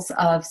visuals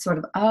of sort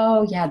of,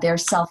 oh yeah,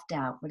 there's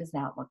self-doubt. What does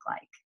that look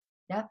like?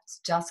 Yep,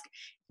 it's just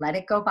let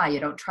it go by. You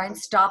don't try and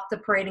stop the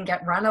parade and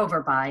get run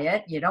over by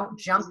it. You don't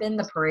jump in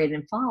the parade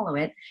and follow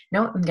it.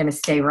 No, I'm going to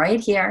stay right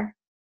here,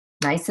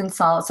 nice and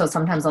solid. So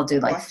sometimes I'll do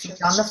like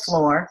feet on the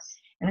floor,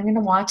 and I'm going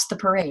to watch the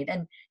parade.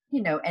 And,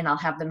 you know, and I'll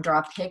have them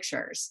draw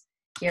pictures.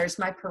 Here's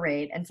my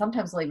parade. And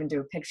sometimes I'll even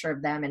do a picture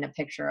of them and a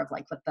picture of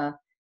like what the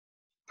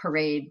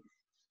parade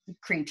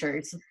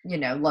creatures, you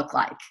know, look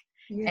like.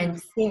 Yeah.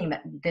 And seeing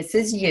that this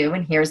is you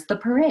and here's the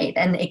parade,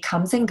 and it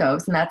comes and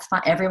goes, and that's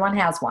fine. Everyone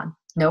has one,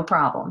 no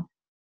problem,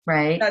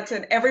 right? That's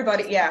it.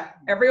 Everybody, yeah,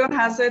 everyone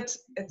has it.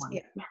 It's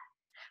yeah.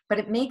 But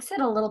it makes it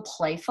a little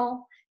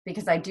playful,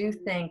 because I do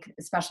think,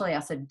 especially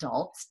us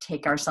adults,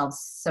 take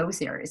ourselves so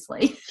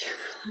seriously.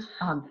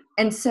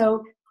 And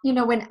so, you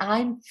know, when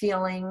I'm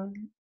feeling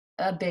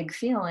a big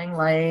feeling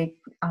like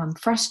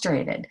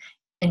frustrated,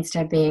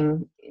 instead of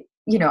being,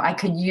 you know, I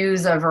could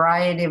use a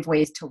variety of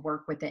ways to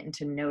work with it and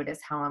to notice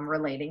how I'm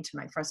relating to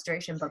my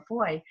frustration. But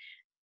boy,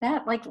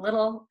 that like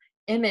little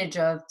image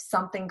of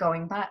something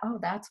going by, oh,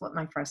 that's what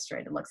my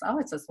frustrated looks. Oh,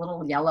 it's this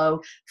little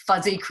yellow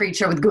fuzzy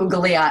creature with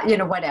googly eye, you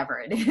know, whatever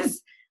it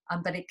is.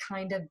 But it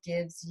kind of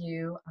gives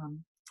you,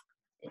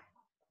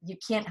 you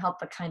can't help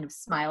but kind of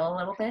smile a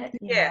little bit,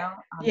 you know?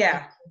 Yeah.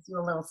 It gives you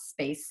a little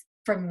space.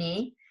 For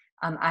me,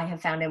 I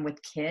have found it with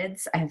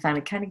kids, I have found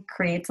it kind of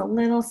creates a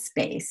little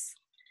space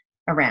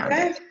around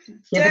it.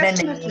 Give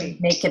Definitely. it a name,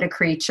 make it a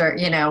creature,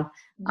 you know,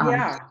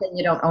 Yeah. then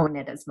you don't own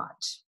it as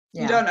much.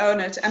 Yeah. You don't own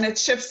it. And it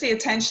shifts the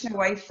attention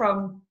away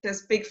from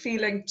this big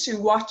feeling to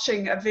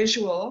watching a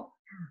visual.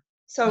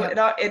 So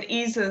it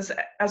eases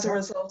as a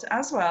result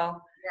as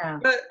well. Yeah.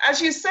 But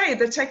as you say,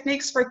 the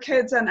techniques for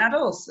kids and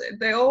adults,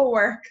 they all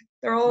work.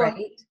 They're all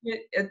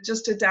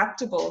just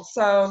adaptable.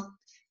 So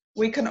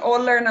we can all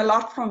learn a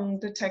lot from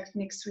the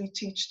techniques we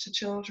teach to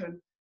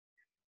children.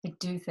 I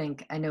do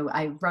think, I know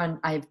I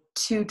have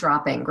 2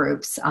 drop-in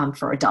groups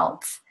for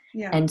adults.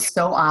 Yeah. And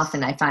so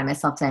often I find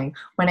myself saying,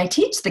 when I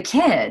teach the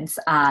kids,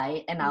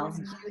 and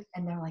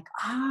they're like,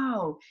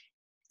 oh,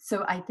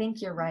 so I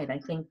think you're right. I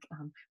think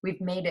we've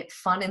made it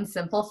fun and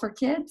simple for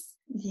kids.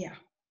 Yeah.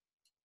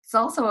 It's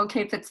also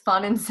okay if it's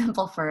fun and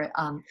simple for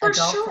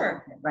adults,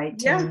 sure. Right?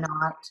 Yeah. To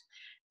not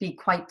be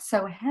quite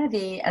so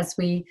heavy as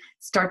we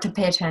start to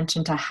pay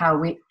attention to how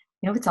we, you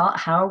know, it's all,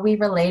 how are we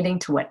relating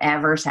to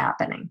whatever's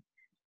happening?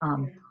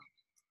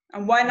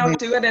 And why not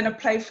do it in a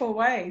playful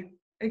way?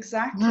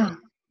 Exactly. Yeah.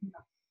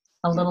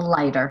 A little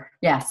lighter.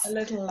 Yes. A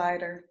little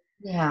lighter.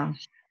 Yeah.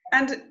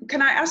 And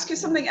can I ask you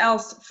something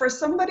else? For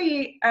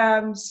somebody,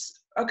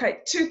 okay,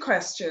 2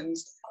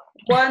 questions.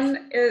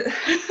 One is,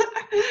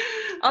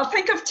 I'll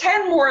think of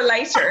 10 more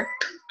later.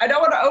 I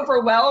don't want to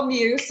overwhelm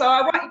you, so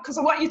I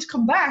want you to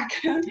come back.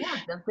 Yeah,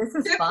 this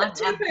is fun.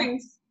 2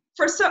 things.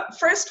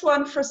 First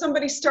one, for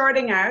somebody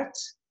starting out,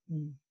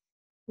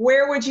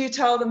 where would you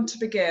tell them to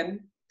begin?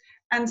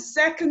 And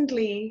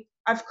secondly,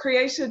 I've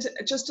created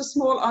just a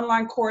small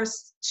online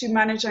course to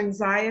manage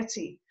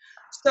anxiety.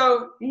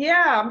 So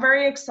yeah, I'm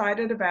very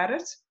excited about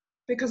it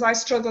because I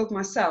struggled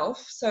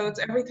myself. So it's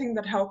everything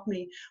that helped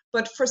me.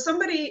 But for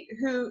somebody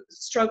who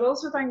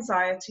struggles with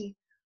anxiety,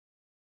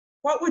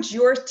 what would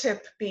your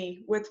tip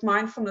be with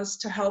mindfulness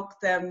to help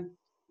them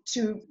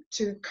to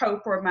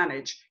cope or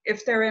manage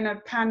if they're in a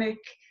panic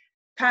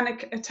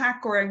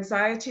attack or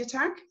anxiety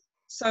attack?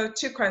 So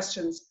 2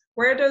 questions.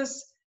 Where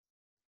does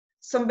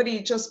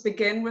somebody just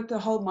begin with the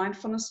whole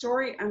mindfulness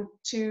story, and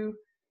 2,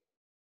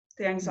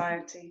 the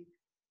anxiety?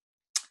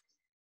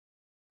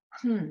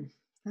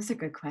 That's a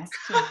good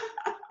question.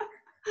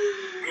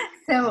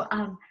 So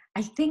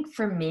I think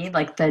for me,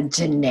 like the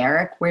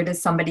generic, where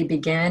does somebody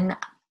begin,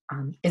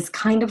 is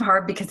kind of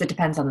hard because it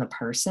depends on the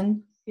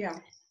person. Yeah.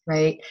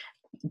 Right.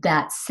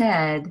 That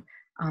said,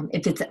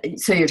 if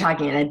it's, so you're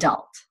talking an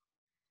adult.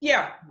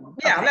 Yeah.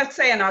 Yeah. Okay. Let's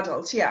say an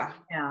adult. Yeah.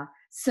 Yeah.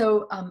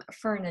 So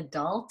for an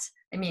adult,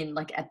 I mean,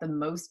 like at the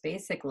most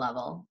basic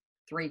level,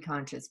 3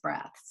 conscious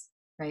breaths,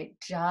 right?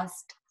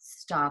 Just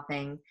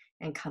stopping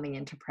and coming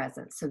into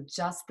presence. So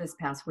just this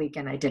past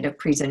weekend, I did a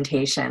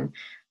presentation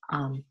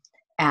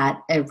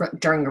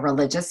during a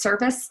religious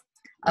service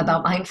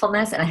about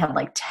mindfulness, and I had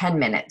like 10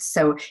 minutes.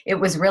 So it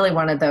was really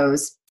one of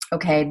those,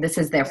 okay, this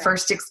is their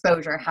first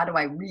exposure. How do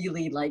I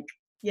really like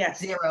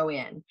zero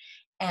in?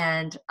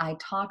 And I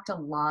talked a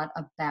lot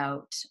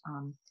about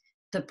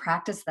the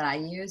practice that I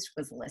used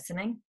was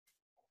listening,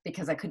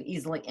 because I could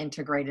easily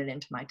integrate it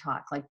into my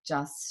talk, like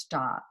just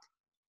stop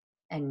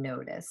and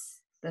notice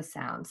the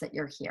sounds that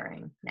you're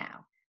hearing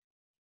now.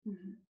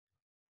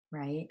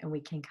 Right? And we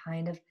can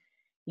kind of,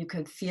 you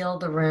could feel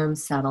the room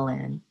settle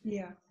in.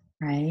 Yeah.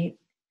 Right?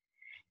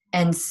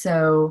 And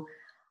so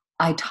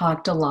I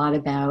talked a lot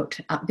about,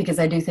 because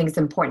I do think it's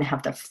important to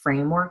have the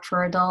framework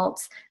for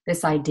adults,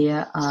 this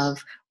idea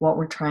of what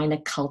we're trying to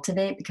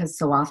cultivate, because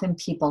so often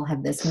people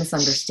have this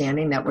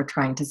misunderstanding that we're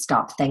trying to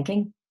stop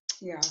thinking.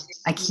 Yeah.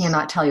 I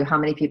cannot tell you how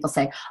many people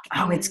say,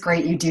 oh, it's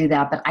great you do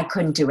that, but I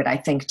couldn't do it. I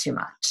think too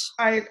much.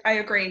 I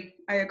agree.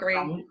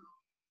 Right?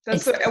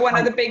 That's one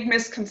of the big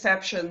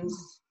misconceptions.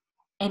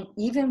 And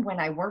even when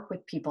I work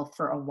with people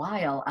for a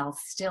while, I'll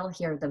still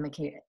hear them,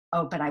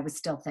 oh, but I was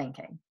still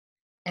thinking.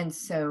 And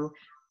so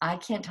I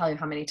can't tell you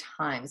how many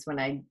times when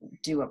I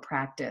do a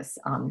practice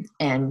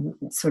and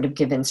sort of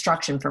give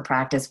instruction for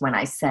practice, when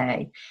I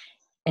say,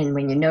 and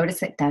when you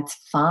notice it, that's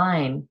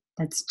fine.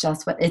 That's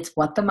just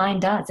what the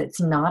mind does.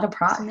 It's not a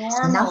problem.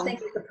 Nothing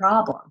is a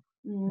problem.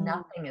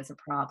 Nothing is a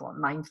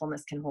problem.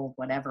 Mindfulness can hold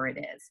whatever it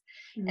is.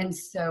 And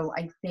so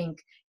I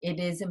think it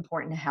is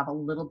important to have a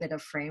little bit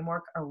of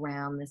framework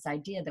around this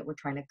idea that we're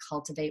trying to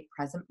cultivate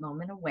present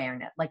moment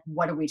awareness. Like,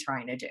 what are we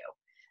trying to do?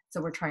 So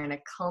we're trying to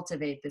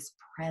cultivate this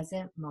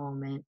present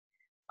moment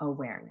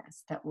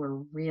awareness, that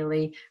we're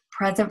really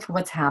present for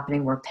what's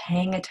happening. We're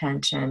paying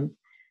attention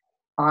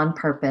on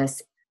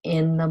purpose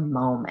in the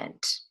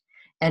moment.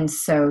 And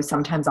so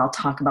sometimes I'll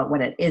talk about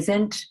what it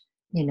isn't,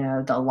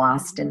 the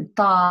lost in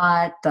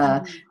thought,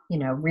 the,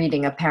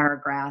 reading a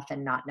paragraph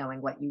and not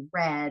knowing what you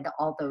read,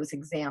 all those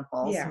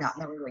examples, not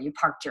knowing where you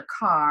parked your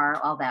car,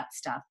 all that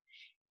stuff.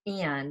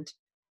 And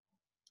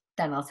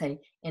then I'll say,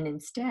 and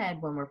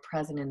instead, when we're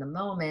present in the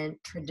moment,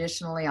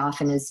 traditionally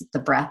often is the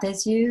breath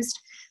is used,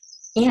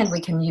 and we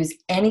can use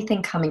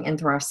anything coming in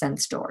through our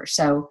sense doors.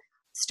 So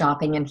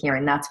stopping and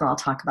hearing, that's where I'll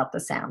talk about the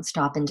sound.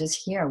 Stop and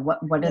just hear.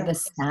 What are the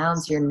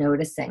sounds you're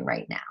noticing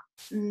right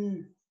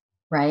now?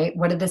 Right?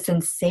 What are the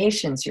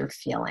sensations you're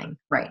feeling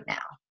right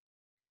now?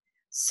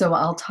 So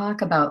I'll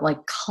talk about like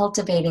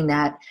cultivating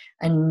that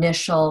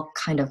initial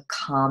kind of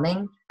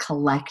calming,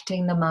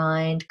 collecting the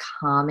mind,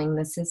 calming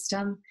the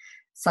system,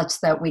 such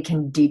that we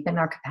can deepen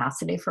our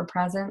capacity for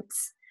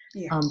presence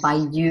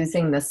by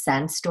using the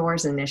sense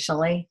doors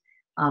initially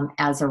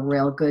as a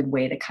real good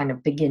way to kind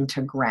of begin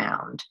to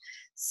ground.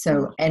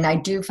 So, and I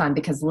do find,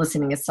 because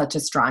listening is such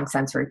a strong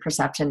sensory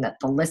perception, that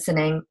the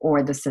listening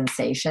or the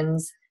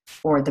sensations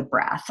or the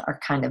breath are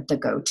kind of the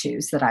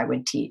go-tos that I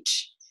would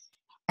teach.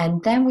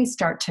 And then we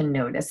start to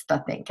notice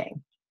the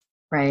thinking,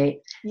 right?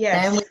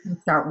 Yes. Then we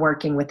can start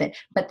working with it.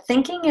 But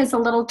thinking is a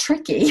little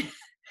tricky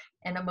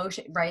and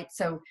emotion, right?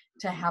 So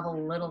to have a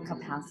little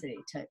capacity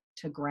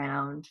to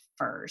ground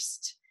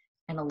first,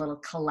 and a little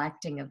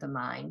collecting of the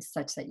mind,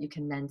 such that you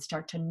can then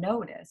start to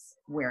notice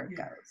where it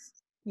goes.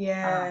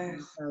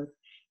 Yes.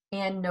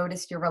 And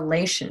notice your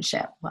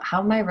relationship. How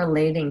am I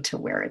relating to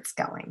where it's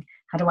going?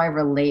 How do I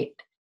relate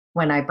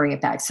when I bring it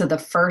back? So the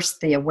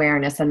first, the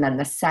awareness, and then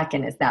the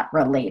second is that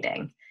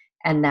relating.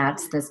 And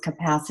that's this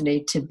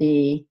capacity to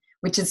be,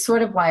 which is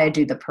sort of why I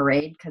do the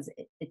parade, because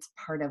it's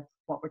part of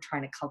what we're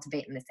trying to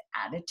cultivate in this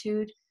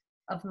attitude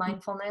of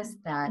mindfulness,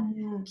 that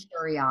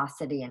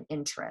curiosity and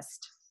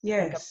interest.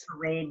 Yes. Like a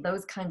parade,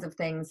 those kinds of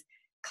things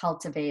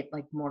cultivate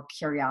like more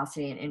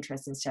curiosity and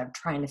interest instead of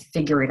trying to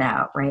figure it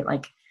out, right?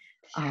 Like,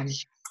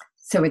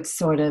 so it's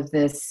sort of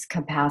this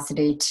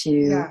capacity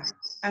to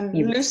and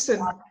be loosen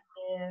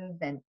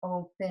and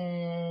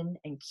open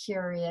and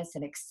curious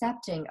and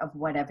accepting of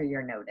whatever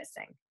you're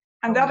noticing.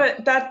 And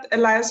that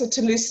allows it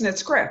to loosen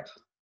its grip.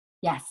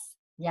 Yes,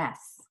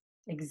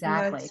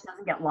 exactly. It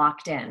doesn't get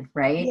locked in,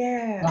 right?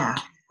 Yeah.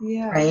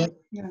 Right?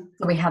 Yeah.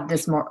 So we have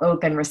this more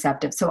open,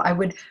 receptive. So I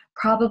would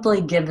probably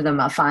give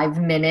them a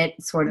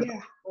 5-minute sort of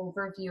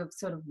overview of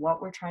sort of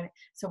what we're trying to,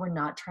 so we're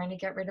not trying to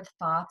get rid of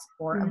thoughts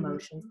or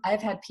emotions.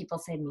 I've had people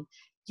say to me,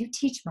 you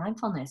teach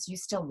mindfulness, you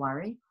still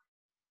worry?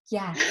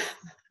 Yes,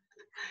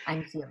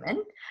 I'm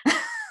human.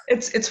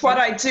 It's what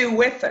I do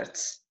with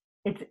it.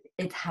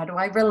 It's how do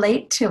I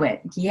relate to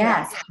it?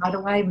 Yes. How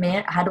do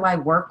I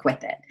work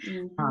with it?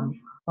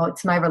 Well,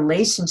 it's my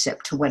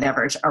relationship to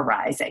whatever's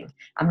arising.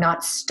 I'm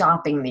not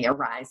stopping the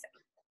arising.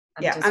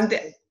 I'm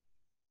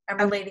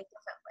relating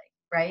differently,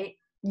 right?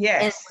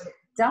 Yes. And what it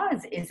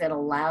does is it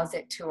allows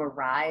it to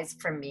arise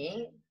for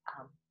me.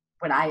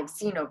 What I have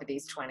seen over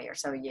these 20 or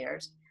so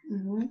years,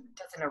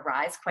 doesn't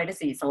arise quite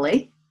as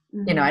easily.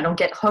 I don't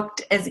get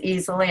hooked as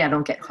easily. I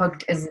don't get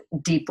hooked as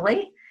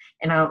deeply,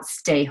 and I don't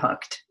stay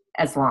hooked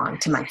as long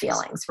to my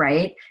feelings,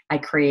 right? I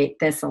create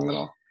this a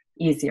little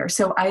easier.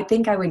 So I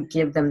think I would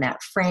give them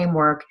that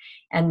framework,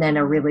 and then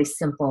a really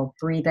simple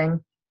breathing.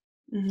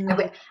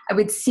 I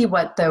would see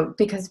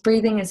because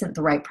breathing isn't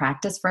the right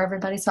practice for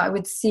everybody. So I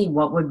would see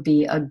what would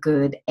be a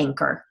good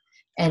anchor,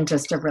 and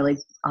just a really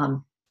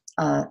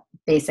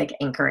basic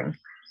anchoring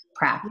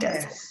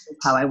practice. Yes. Is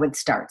how I would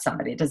start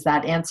somebody. Does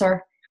that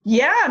answer?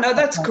 Yeah, no,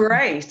 that's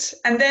great.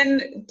 And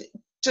then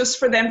just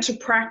for them to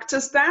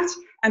practice that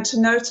and to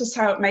notice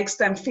how it makes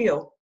them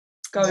feel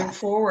going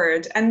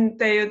forward. And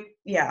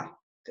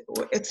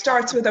it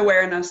starts with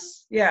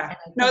awareness. Yeah.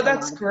 No,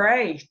 that's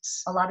great.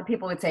 A lot of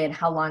people would say, and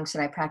how long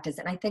should I practice?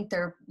 And I think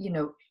they're,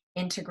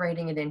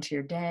 integrating it into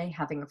your day,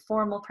 having a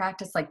formal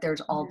practice. Like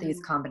there's all these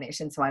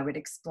combinations. So I would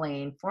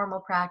explain formal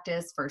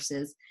practice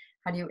versus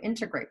how do you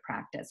integrate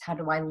practice? How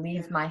do I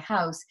leave my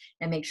house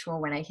and make sure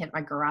when I hit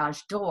my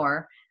garage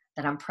door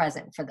that I'm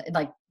present for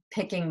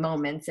picking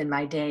moments in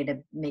my day to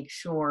make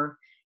sure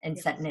and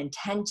set an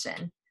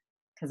intention.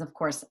 Because of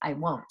course I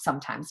won't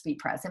sometimes be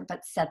present,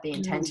 but set the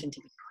intention to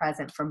be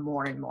present for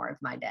more and more of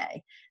my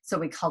day. So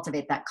we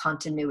cultivate that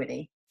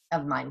continuity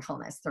of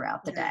mindfulness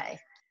throughout the day.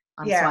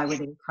 So I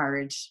would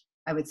encourage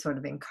I would sort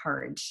of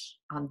encourage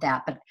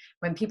that. But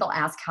when people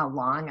ask how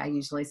long, I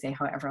usually say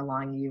however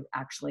long you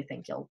actually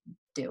think you'll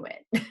do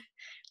it.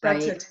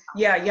 That's Right? it.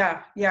 Yeah,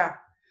 yeah, yeah.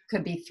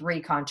 Could be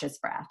 3 conscious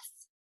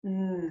breaths,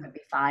 Mm. could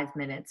be 5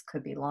 minutes,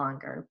 could be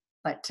longer.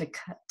 But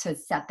to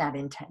set that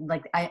intent,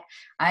 like I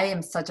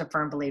am such a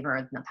firm believer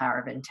in the power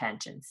of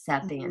intention.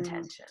 Set the Mhm.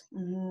 intention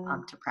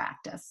Mhm. to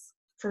practice.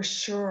 For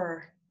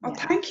sure. Oh,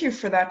 Yeah. thank you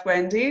for that,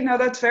 Wendy. No,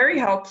 that's very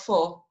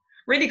helpful.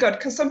 Really good,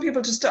 because some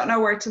people just don't know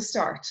where to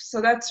start.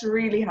 So that's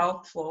really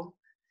helpful.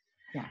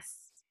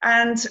 Yes.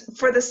 And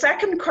for the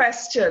second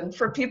question,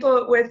 for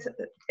people with,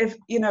 if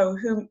you know,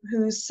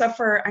 who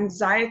suffer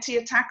anxiety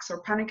attacks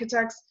or panic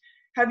attacks,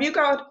 have you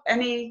got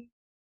any?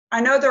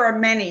 I know there are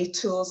many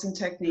tools and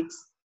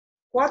techniques.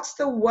 What's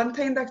the one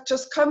thing that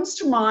just comes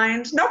to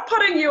mind? Not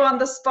putting you on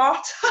the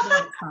spot. No,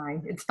 it's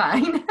fine. It's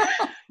fine.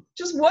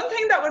 Just one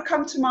thing that would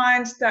come to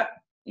mind that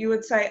you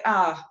would say,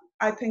 ah,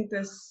 I think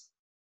this.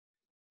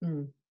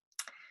 Mm.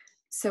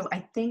 So I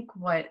think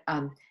what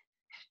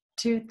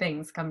 2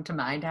 things come to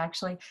mind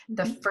actually.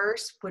 The Mhm.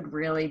 first would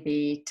really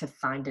be to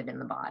find it in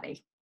the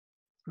body,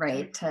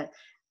 right? Okay.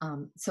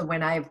 So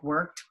when I've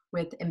worked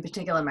with, in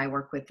particular, my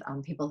work with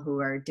people who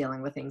are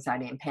dealing with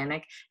anxiety and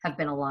panic have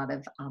been a lot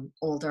of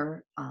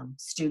older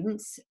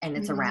students, and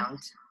it's Mhm. around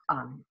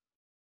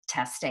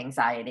test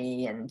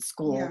anxiety and Yeah.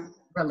 school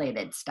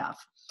related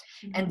stuff.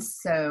 And Mhm.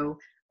 so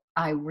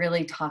I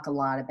really talk a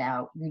lot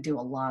about, we do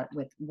a lot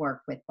with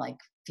work with like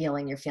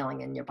feeling your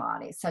feeling in your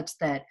body, such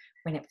that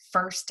when it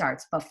first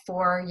starts,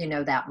 before, you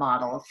know, that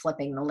model of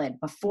flipping the lid,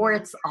 before Yeah.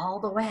 it's all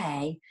the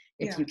way,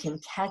 if Yeah. you can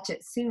catch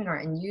it sooner,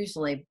 and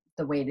usually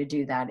the way to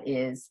do that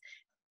is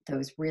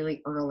those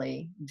really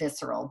early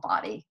visceral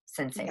body Yeah.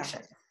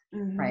 sensations,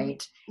 Mhm.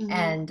 right?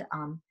 Mhm.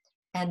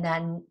 And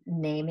then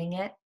naming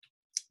it,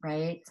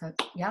 right? So,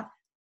 yep,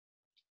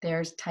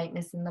 there's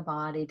tightness in the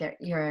body, there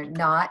you're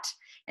not.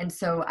 And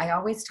so I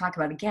always talk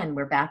about, again,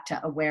 we're back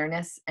to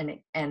awareness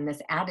and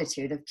this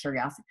attitude of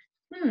curiosity.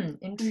 Mhm.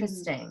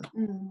 Interesting.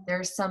 Mhm.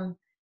 There's some,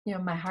 you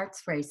know, my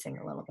heart's racing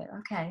a little bit.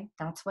 Okay,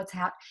 that's what's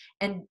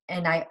happening.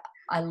 And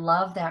I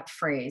love that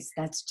phrase,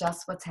 that's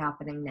just what's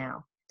happening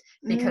now.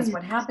 Because Mm.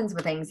 what happens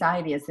with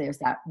anxiety is there's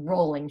that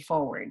rolling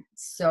forward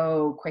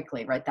so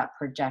quickly, right? That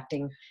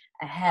projecting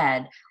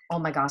ahead. Oh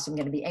my gosh, I'm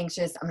going to be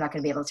anxious, I'm not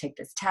going to be able to take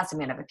this test, I'm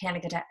going to have a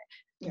panic attack,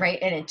 Yeah. right?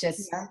 And it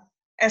just Yeah.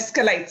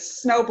 Escalates,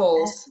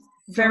 snowballs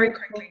very so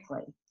quickly.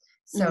 quickly. Mm.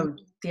 So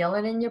feel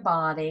it in your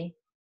body,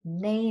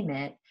 name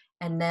it,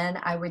 and then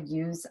I would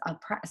use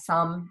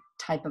some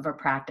type of a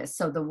practice.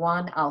 So the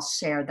one I'll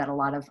share that a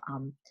lot of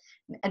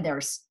and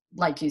there's,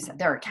 like you said,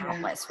 there are Yeah.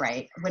 countless,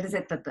 right? What is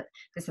it that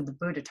they said the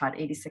Buddha taught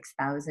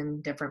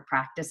 86,000 different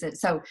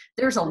practices. So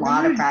there's a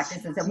lot of Right.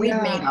 practices, and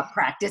we've made Yeah. up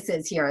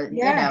practices here,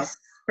 you know, Yes.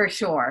 for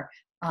sure.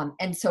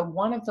 And so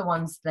one of the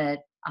ones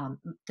that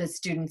the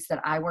students that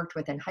I worked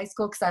with in high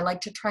school, because I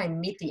like to try and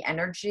meet the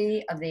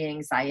energy of the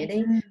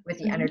anxiety Mhm. with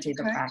the Mhm. energy of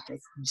the Okay.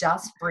 practice.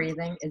 Just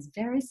breathing is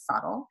very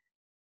subtle.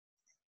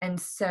 And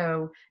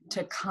so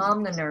to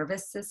calm the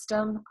nervous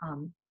system,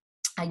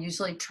 I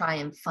usually try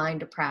and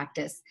find a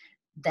practice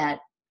that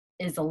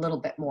is a little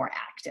bit more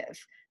active,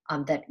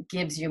 that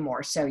gives you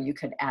more. So you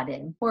could add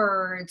in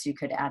words, you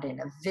could add in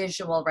a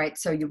visual, right?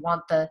 So you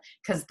want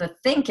because the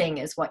thinking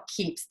is what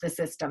keeps the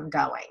system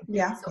going.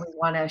 Yeah. So we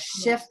want to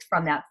shift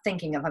from that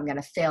thinking of, I'm going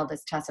to fail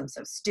this test, I'm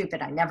so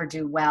stupid, I never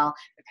do well,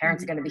 my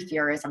parents are going to be Mhm.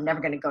 furious, I'm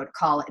never going to go to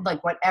college,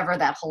 like whatever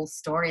that whole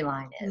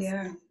storyline is,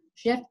 Yeah.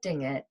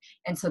 shifting it.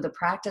 And so the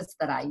practice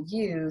that I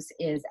use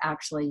is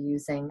actually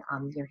using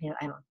your hand.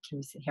 I don't, can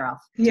you see here? I'll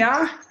do this.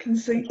 Yeah. Can You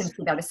see. can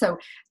see that. So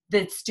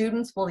the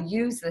students will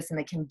use this, and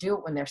they can do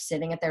it when they're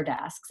sitting at their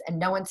desks and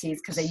no one sees,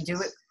 because they do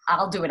it.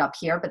 I'll do it up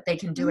here, but they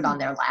can do it Mm. on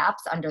their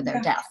laps under their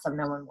Yeah. desk, so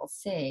no one will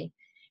see.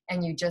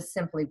 And you just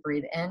simply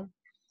breathe in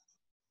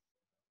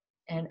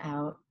and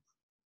out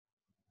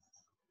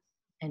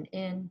and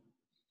in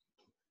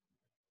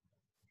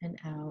and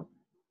out.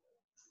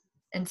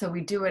 And so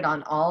we do it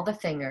on all the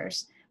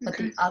fingers. But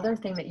Okay. the other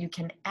thing that you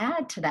can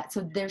add to that,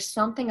 so there's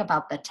something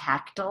about the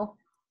tactile,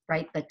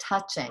 right? The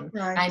touching.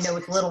 I Right. know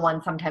with little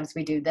ones, sometimes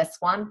we do this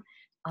one.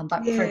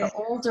 But for Yeah. the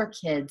older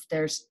kids,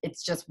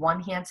 it's just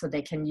one hand, so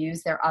they can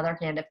use their other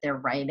hand if they're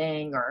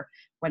writing or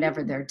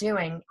whatever Mm. they're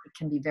doing. It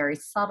can be very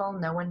subtle.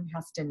 No one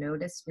has to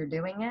notice you're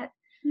doing it.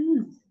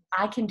 Mm.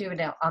 I can do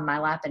it on my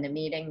lap in a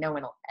meeting. No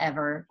one will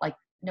ever, like,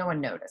 no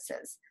one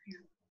notices.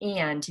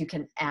 And you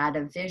can add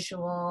a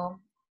visual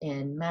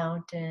in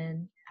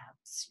mountain,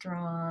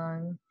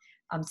 strong.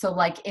 So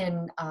like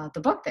in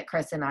the book that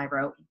Chris and I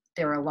wrote,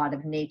 there are a lot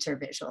of nature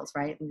visuals,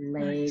 right?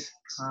 Right. Lake,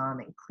 calm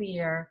and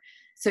clear.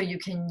 So you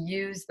can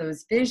use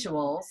those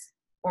visuals,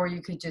 or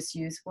you could just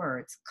use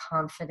words,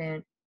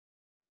 confident,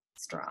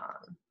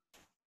 strong.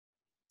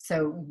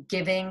 So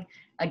giving,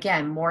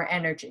 again, more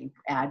energy,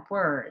 add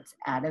words,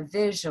 add a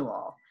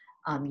visual.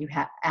 We've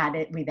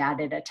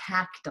added a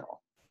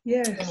tactile,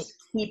 and it Yes.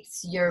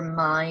 keeps your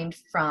mind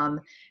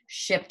from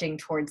shifting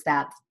towards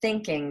that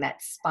thinking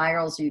that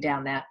spirals you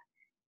down that.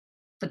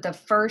 But the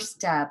first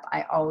step,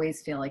 I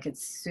always feel like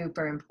it's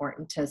super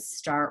important to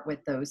start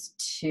with those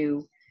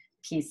two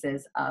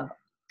pieces of,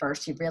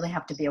 first, you really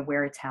have to be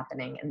aware it's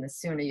happening. And the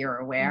sooner you're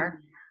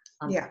aware,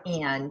 Yeah.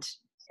 and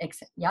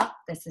yep,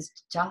 this is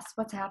just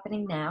what's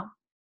happening now.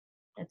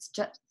 It's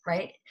just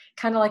right.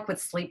 Kind of like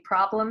with sleep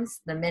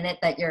problems, the minute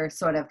that you're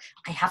sort of,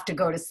 I have to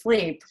go to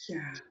sleep,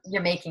 Yeah.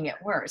 you're making it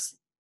worse.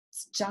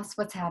 It's just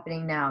what's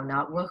happening now,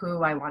 not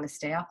woohoo, I want to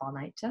stay up all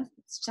night.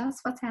 It's just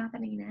what's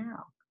happening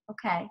now.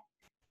 Okay.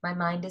 My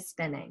mind is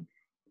spinning.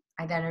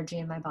 I have energy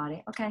in my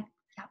body. Okay.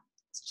 Yeah.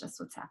 It's just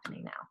what's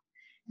happening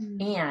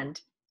now. And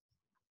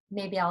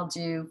maybe I'll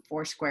do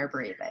 4 square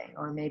breathing,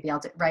 or maybe I'll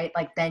do, right?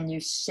 Like then you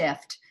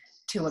shift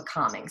to a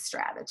calming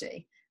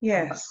strategy. But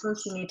Yes.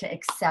 first you need to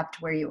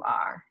accept where you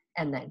are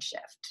and then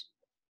shift.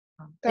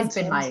 It's That's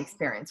been my awesome.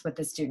 experience with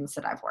the students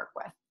that I've worked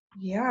with.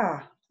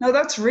 Yeah. No,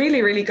 that's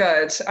really, really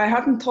good. I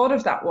hadn't thought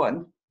of that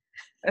one.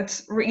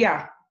 It's,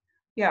 yeah.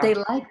 Yeah. They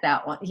like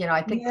that one. You know,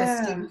 I think the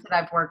Yeah. students that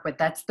I've worked with,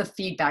 that's the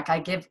feedback I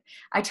give.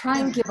 I try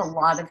and give a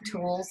lot of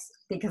tools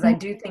because I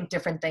do think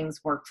different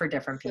things work for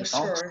different For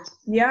people. sure.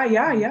 Yeah,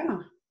 yeah, yeah.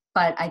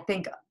 But I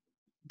think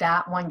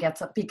that one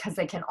gets up because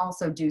they can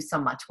also do so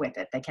much with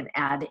it. They can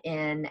add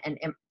in and,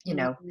 you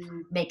know,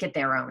 make it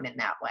their own in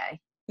that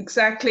way.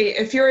 Exactly.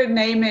 If you're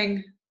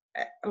naming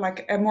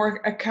like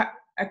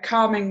a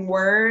calming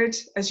word,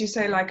 as you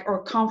say, like,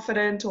 or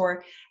confident,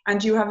 or,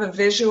 and you have a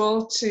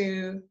visual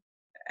to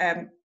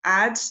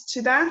add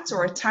to that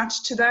or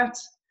attach to that,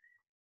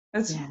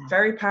 that's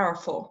very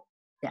powerful.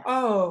 Yes.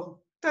 Oh,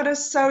 that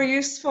is so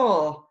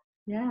useful.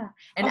 Yeah.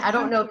 And Oh, I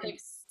don't know thank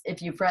if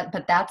you've read,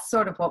 but that's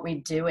sort of what we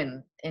do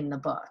in the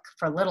book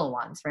for little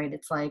ones, right?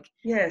 It's like,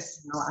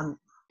 yes, you know, I'm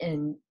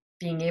in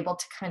being able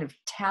to kind of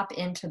tap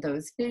into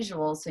those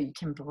visuals so you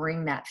can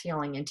bring that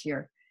feeling into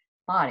your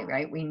body,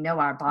 right? We know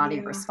our body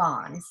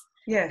responds.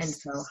 yes. And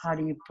so how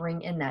do you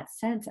bring in that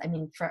sense? I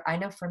mean, I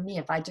know for me,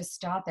 if I just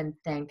stop and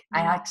think,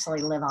 I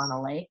actually live on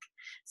a lake.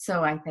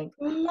 So I think,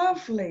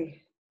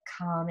 Lovely.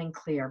 calm and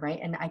clear, right?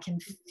 And I can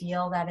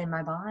feel that in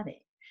my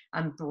body.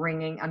 I'm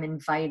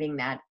inviting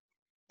that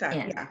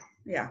in.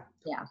 Yeah.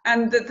 Yeah.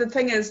 And the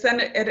thing is,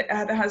 then it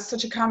has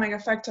such a calming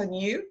effect on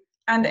you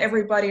and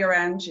everybody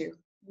around you.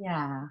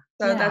 Yeah.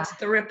 So that's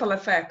the ripple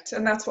effect,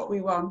 and that's what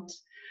we want.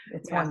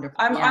 It's wonderful.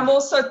 I'm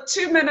also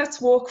 2 minutes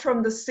walk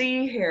from the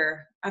sea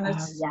here, and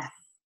it's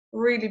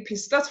really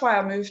peaceful. That's why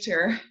I moved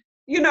here.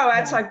 You know,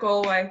 outside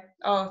Galway.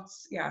 Oh,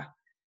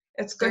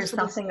 it's good. There's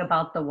something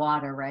about the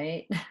water,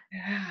 right?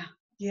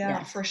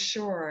 Yeah, for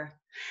sure.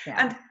 Yeah.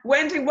 And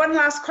Wendy, one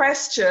last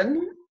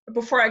question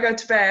before I go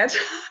to bed.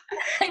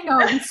 I know,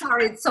 I'm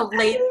sorry it's so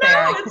late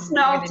there. No, it's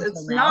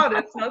not.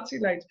 It's not too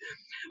late.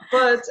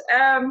 But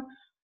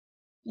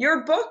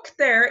your book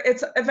there,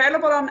 it's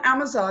available on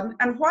Amazon.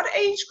 And what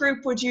age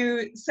group would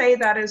you say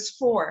that is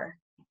for?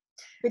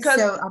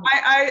 Because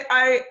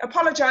I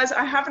apologize,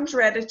 I haven't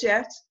read it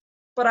yet,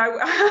 but I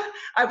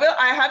will.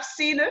 I have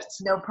seen it.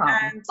 No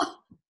problem.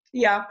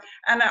 And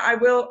and I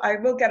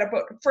will get a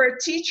book for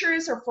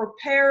teachers or for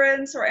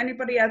parents or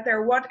anybody out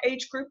there. What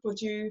age group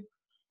would you?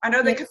 I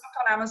know they can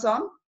look on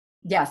Amazon.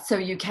 Yes, so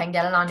you can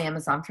get it on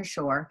Amazon for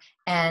sure.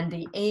 And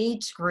the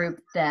age group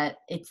that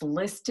it's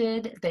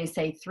listed, they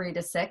say 3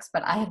 to 6,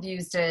 but I have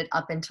used it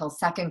up until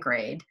 2nd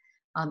grade,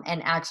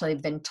 and actually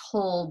been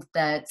told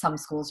that some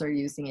schools are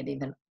using it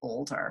even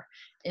older.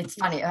 It's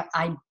funny.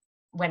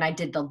 When I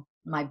did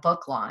my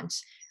book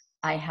launch,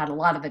 I had a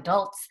lot of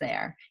adults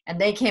there,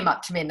 and they came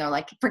up to me and they're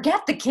like,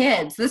 forget the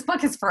kids, this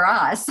book is for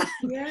us.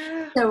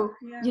 So,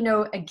 you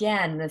know,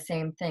 again, the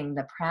same thing,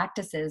 the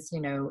practices,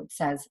 you know, it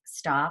says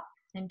stop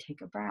and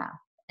take a breath,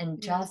 and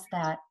just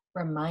that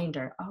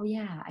reminder, oh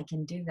yeah, I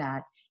can do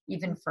that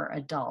even for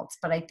adults.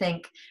 But I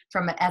think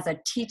as a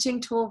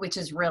teaching tool, which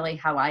is really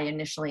how I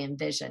initially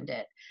envisioned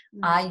it,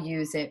 I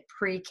use it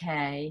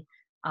pre-K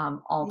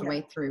all the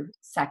way through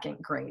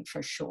 2nd grade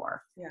for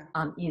sure,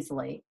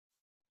 easily.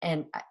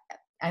 And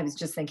I was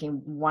just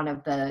thinking, one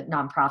of the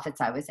nonprofits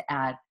I was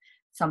at,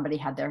 somebody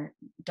had their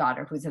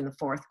daughter who's in the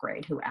 4th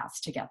grade who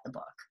asked to get the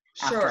book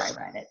after I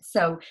read it.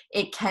 So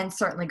it can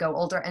certainly go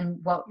older. And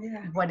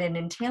what it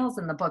entails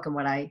in the book, and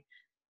what I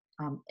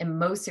am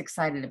most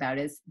excited about,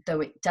 is, though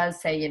it does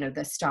say, you know,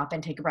 the stop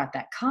and take a breath,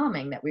 that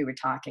calming that we were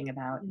talking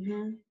about.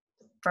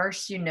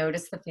 First, you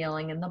notice the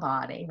feeling in the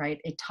body,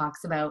 right? It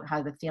talks about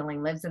how the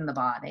feeling lives in the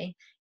body,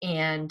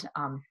 and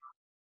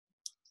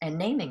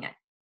naming it,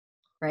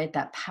 right?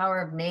 That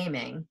power of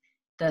naming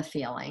the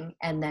feeling,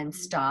 and then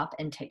stop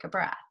and take a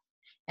breath.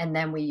 And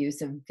then we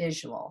use a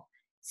visual.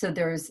 So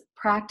there's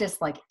practice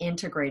like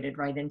integrated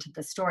right into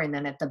the story. And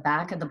then at the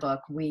back of the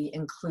book, we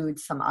include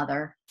some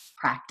other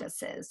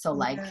practices. So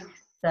like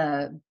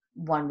the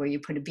one where you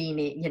put a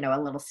beanie, you know,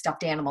 a little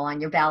stuffed animal on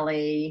your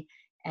belly,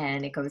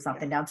 and it goes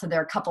up and down. So there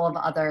are a couple of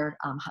other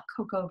hot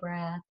cocoa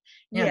breath.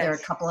 You know, there are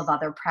a couple of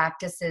other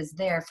practices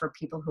there for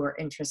people who are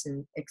interested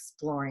in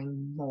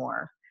exploring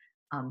more.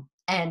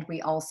 And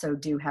we also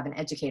do have an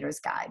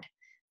educator's guide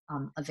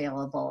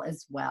available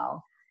as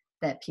well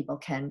that people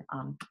can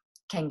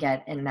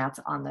get, and that's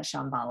on the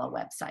Shambhala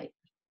website.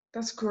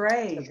 That's So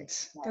great.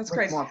 That's with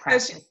great. more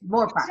practice,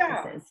 more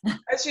Yeah, practices.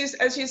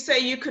 as you say,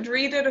 you could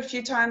read it a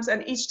few times,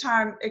 and each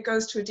time it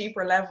goes to a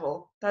deeper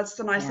level. That's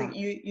the nice Yeah. thing.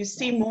 You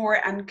see Yes.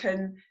 more and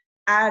can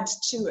add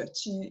to it.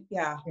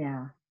 Yeah,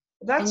 Yeah.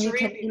 And that's you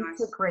can really nice.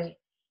 integrate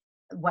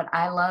what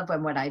I love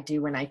and what I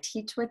do when I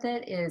teach with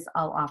it is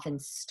I'll often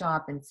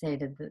stop and say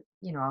to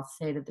I'll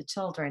say to the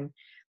children,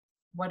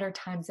 what are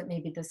times that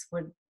maybe this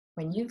would,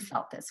 when you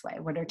felt this way?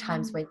 What are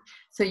times Mm, when,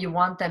 so you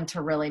want them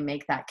to really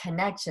make that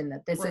connection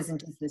that this right.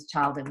 isn't just this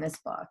child in this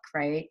book,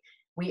 right?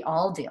 We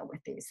all deal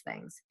with these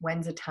things.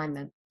 When's a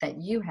time that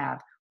you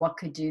have? What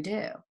could you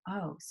do?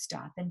 Oh,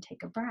 stop and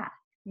take a breath.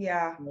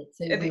 Yeah. Right?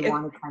 So It, we it,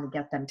 want to kind of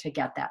get them to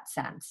get that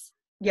sense.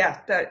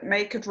 yeah, that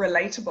make it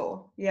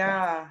relatable. Yes.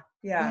 Yeah,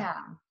 yeah.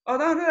 Yeah. Oh,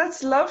 no,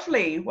 that's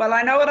lovely. Well,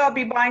 I know what I'll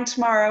be buying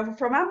tomorrow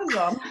from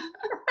Amazon.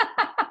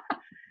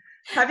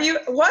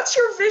 What's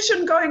your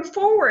vision going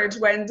forward,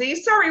 Wendy?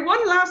 Sorry,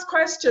 one last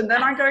question,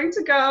 then I'm going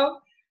to go.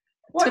 To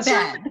What's your,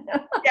 bed.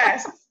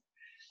 yes,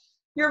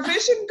 your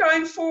vision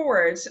going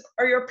forward,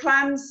 or your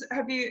plans,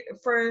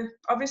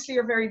 obviously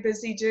you're very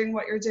busy doing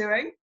what you're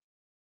doing.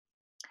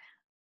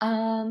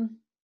 Um,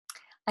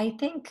 I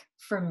think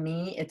for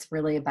me, it's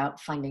really about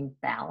finding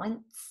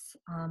balance.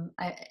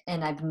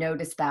 And I've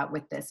noticed that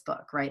with this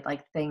book, right?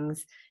 Like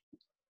things,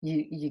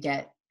 you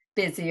get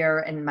busier,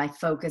 and my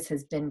focus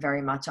has been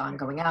very much on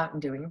going out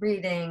and doing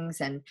readings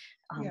and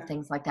Yeah,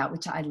 things like that,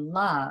 which I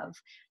love.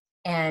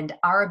 And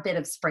are a bit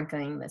of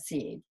sprinkling the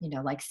seed,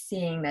 like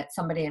seeing that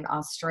somebody in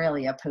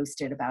Australia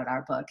posted about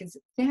our book is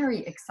very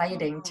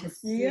exciting oh, to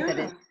see that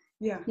yeah, it's,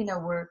 yeah,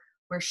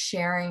 we're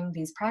sharing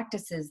these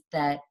practices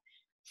that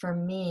for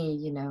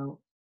me,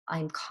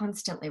 I'm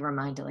constantly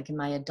reminded, like in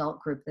my adult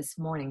group this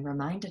morning,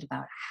 reminded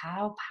about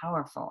how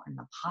powerful and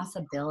the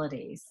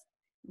possibilities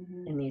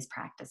hmm, in these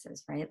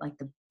practices, right? Like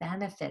the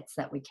benefits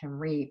that we can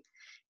reap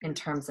in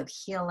terms of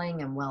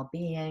healing and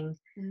well-being.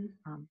 hmm,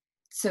 Um,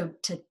 so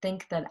to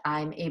think that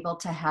I'm able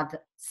to have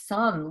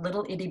some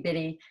little itty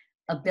bitty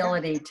yeah,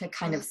 ability to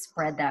kind of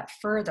spread that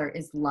further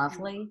is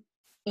lovely.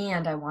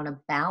 And I want to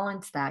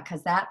balance that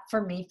because that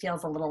for me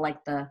feels a little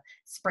like the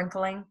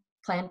sprinkling,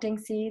 planting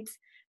seeds.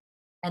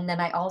 And then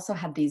I also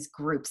have these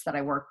groups that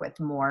I work with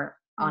more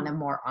on a mm,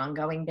 more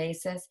ongoing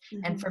basis.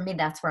 And hmm, for me,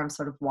 that's where I'm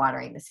sort of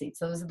watering the seeds.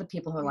 So those are the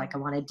people who are yeah, like, I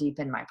want to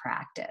deepen my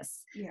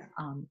practice. yeah,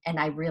 And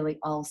I really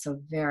also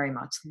very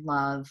much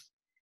love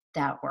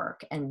that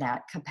work and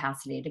that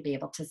capacity to be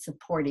able to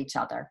support each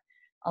other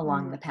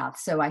along mm, the path.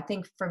 So I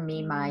think for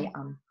me,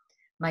 mm,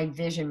 my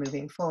vision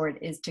moving forward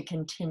is to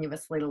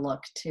continuously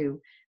look to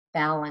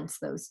balance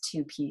those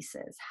two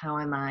pieces. How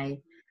am I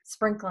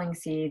sprinkling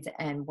seeds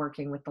and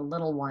working with the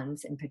little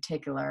ones in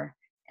particular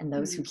and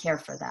those who mm, care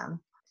for them?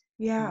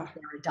 yeah,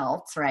 They're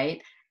adults,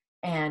 right?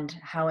 And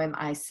how am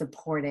I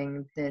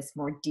supporting this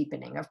more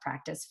deepening of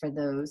practice for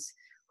those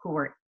who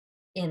are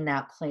in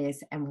that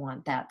place and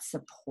want that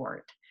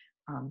support,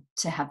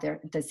 to have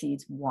the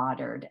seeds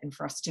watered and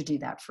for us to do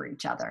that for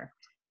each other.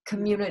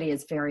 Community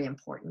is very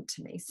important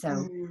to me. So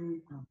mm,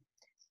 um,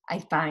 I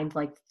find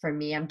like for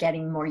me, I'm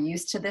getting more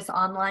used to this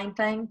online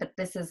thing, but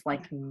this is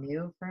like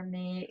new for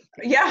me.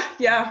 yeah,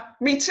 yeah,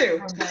 me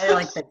too. And I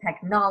like the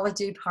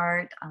technology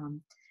part.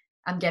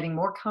 I'm getting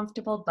more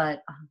comfortable,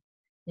 but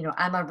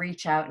I'm a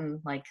reach out and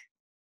like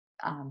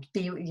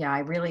I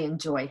really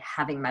enjoy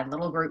having my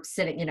little group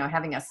sitting,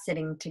 having us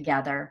sitting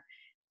together,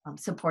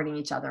 supporting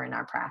each other in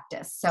our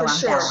practice. So For I'm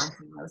sure.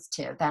 balancing those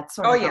two. That's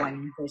sort Oh of how yeah. I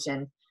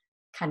envision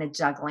kind of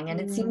juggling. And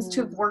it seems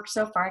to have Mm. worked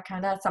so far. I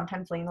kind of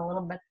sometimes lean a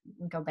little bit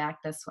and go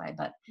back this way,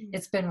 but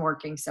it's been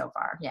working so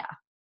far. Yeah.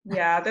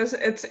 Yeah,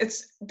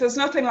 there's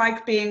nothing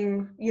like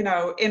being,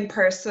 in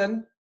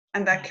person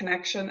and that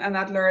connection and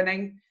that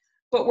learning.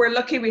 But we're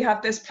lucky we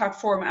have this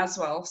platform as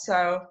well.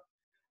 So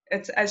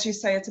it's, as you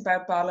say, it's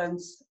about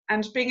balance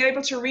and being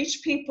able to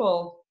reach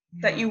people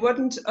that Yeah. you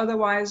wouldn't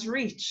otherwise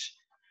reach.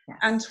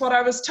 And Yes. what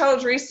I was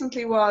told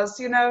recently was,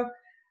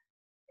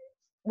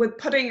 with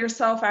putting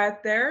yourself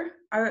out there,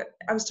 I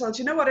was told,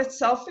 you know what, it's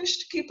selfish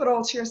to keep it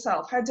all to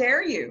yourself. How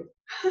dare you?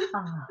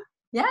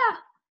 Yeah.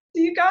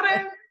 You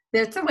gotta,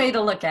 There's a way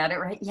to look at it,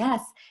 right?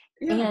 Yes.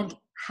 yeah. And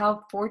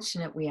how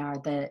fortunate we are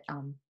that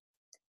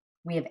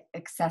we have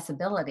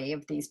accessibility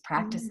of these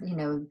practices.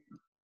 Mm,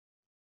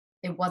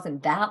 It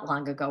wasn't that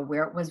long ago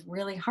where it was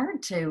really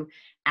hard to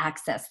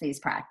access these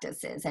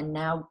practices. And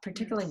now,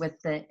 particularly yes.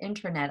 with the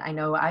internet, I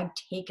know I've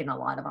taken a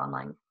lot of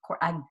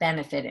I've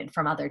benefited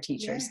from other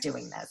teachers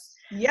doing this.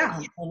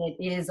 Yes. Yeah. And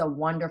it is a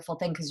wonderful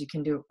thing because you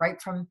can do it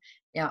right from,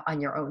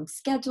 on your own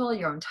schedule,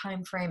 your own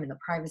time frame, in the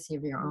privacy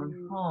of your own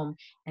Mm, home.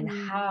 And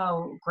mm,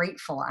 how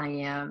grateful I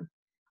am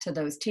to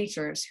those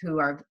teachers who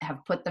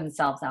have put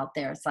themselves out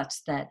there such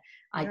that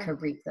I yeah.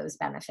 could reap those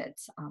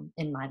benefits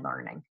in my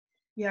learning.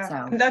 Yeah. So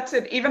And that's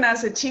it. Even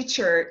as a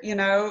teacher,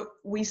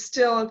 we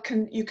still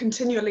you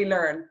continually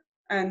learn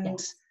and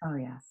yes. Oh,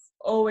 yes.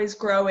 always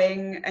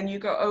growing, and you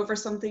go over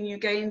something, you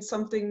gain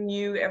something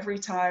new every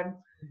time.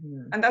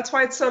 Mhm. And that's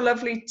why it's so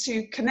lovely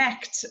to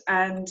connect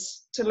and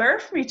to learn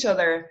from each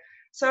other.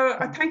 So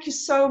I Yeah. thank you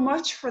so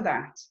much for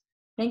that.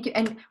 Thank you.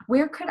 And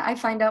where could I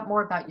find out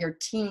more about your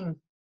team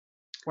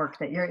work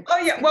that you're? Oh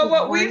yeah, well,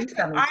 what learning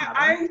from each other?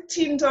 I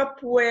teamed up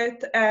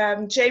with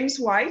James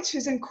White,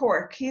 who's in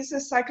Cork. He's a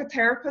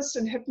psychotherapist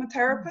and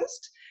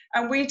hypnotherapist,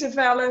 and we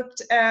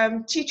developed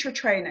teacher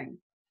training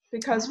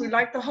because we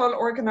like the whole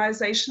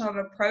organizational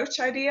approach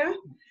idea.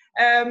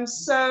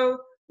 So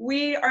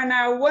we are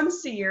now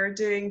once a year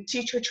doing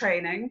teacher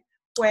training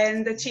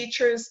when the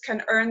teachers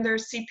can earn their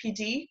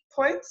CPD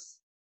points.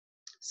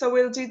 So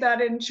we'll do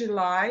that in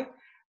July.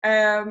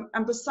 And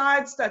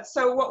besides that,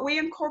 so what we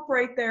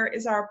incorporate there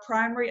is our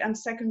primary and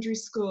secondary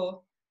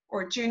school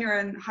or junior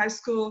and high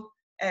school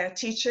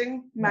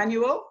teaching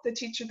manual. The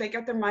teacher, they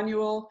get their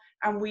manual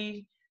and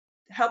we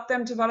help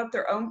them develop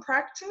their own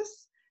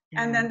practice.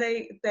 And then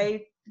they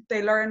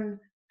learn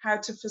how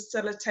to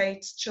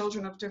facilitate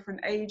children of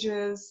different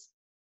ages.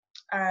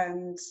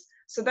 And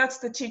so that's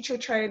the teacher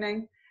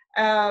training.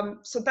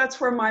 So that's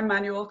where my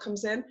manual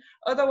comes in.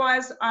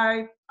 Otherwise,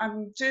 I'm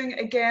doing,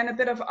 again, a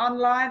bit of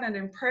online and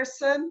in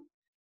person,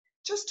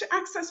 just to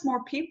access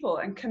more people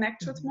and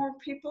connect with more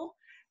people.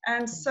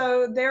 And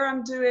so there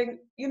I'm doing,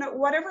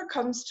 whatever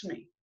comes to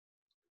me.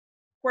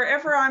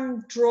 Wherever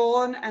I'm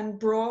drawn and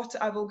brought,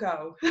 I will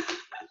go.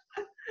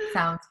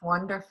 Sounds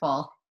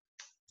wonderful.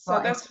 So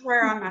well, that's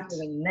where I'm at.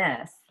 Doing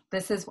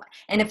this is,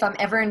 and if I'm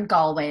ever in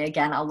Galway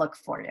again, I'll look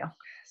for you.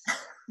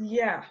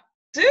 Yeah,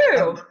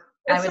 do.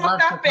 It's not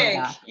that big.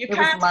 You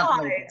can't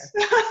hide.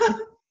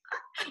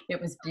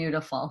 It was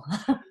beautiful.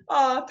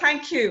 Oh,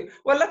 thank you.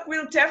 Well, look,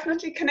 we'll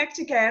definitely connect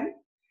again.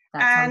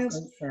 That sounds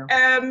good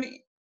too.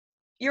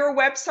 Your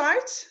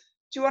website,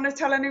 do you want to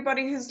tell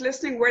anybody who's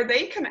listening where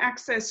they can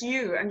access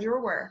you and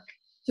your work?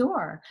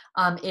 Sure.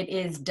 It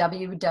is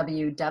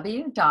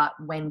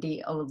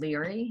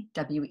www.wendyoleary,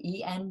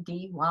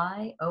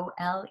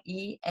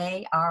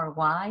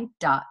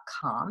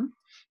 WENDYOLEARY.com.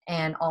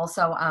 And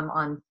also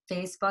on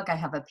Facebook, I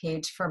have a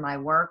page for my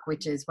work,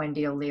 which is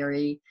Wendy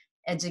O'Leary,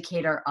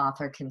 educator,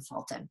 author,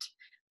 consultant.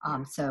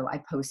 So I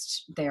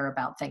post there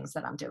about things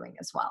that I'm doing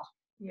as well.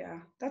 Yeah,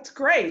 that's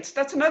great.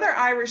 That's another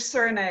Irish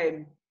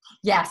surname.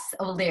 Yes,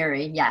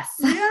 O'Leary, yes.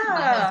 Yeah.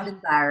 My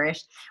husband's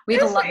Irish.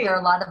 There are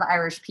a lot of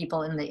Irish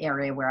people in the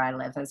area where I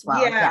live as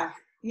well.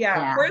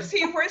 Yeah. Where's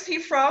he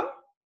from?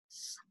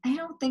 I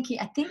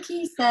think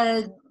he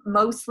said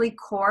mostly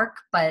Cork,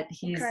 but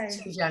he's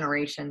 2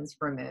 generations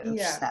removed.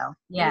 Yeah. So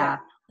yeah.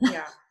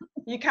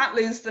 You can't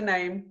lose the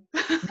name.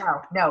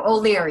 No,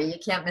 O'Leary. You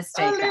can't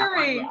mistake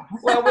O'Leary. That one. Yeah.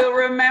 Well, we'll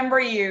remember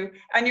you.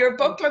 And your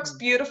book looks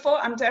beautiful.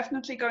 I'm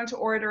definitely going to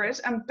order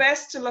it. And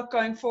best of luck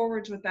going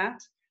forward with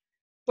that.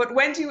 But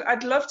Wendy,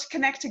 I'd love to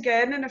connect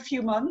again in a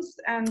few months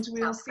and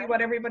we'll see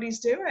what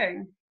everybody's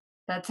doing.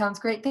 That sounds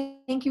great.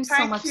 Thank you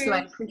so much, Sue.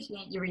 I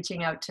appreciate you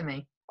reaching out to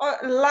me. Oh,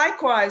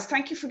 likewise.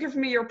 Thank you for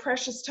giving me your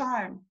precious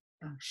time.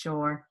 Oh,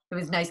 sure. It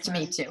was nice to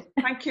meet you.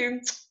 Thank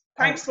you.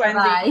 Thanks, Wendy.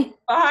 Bye.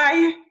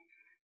 Bye.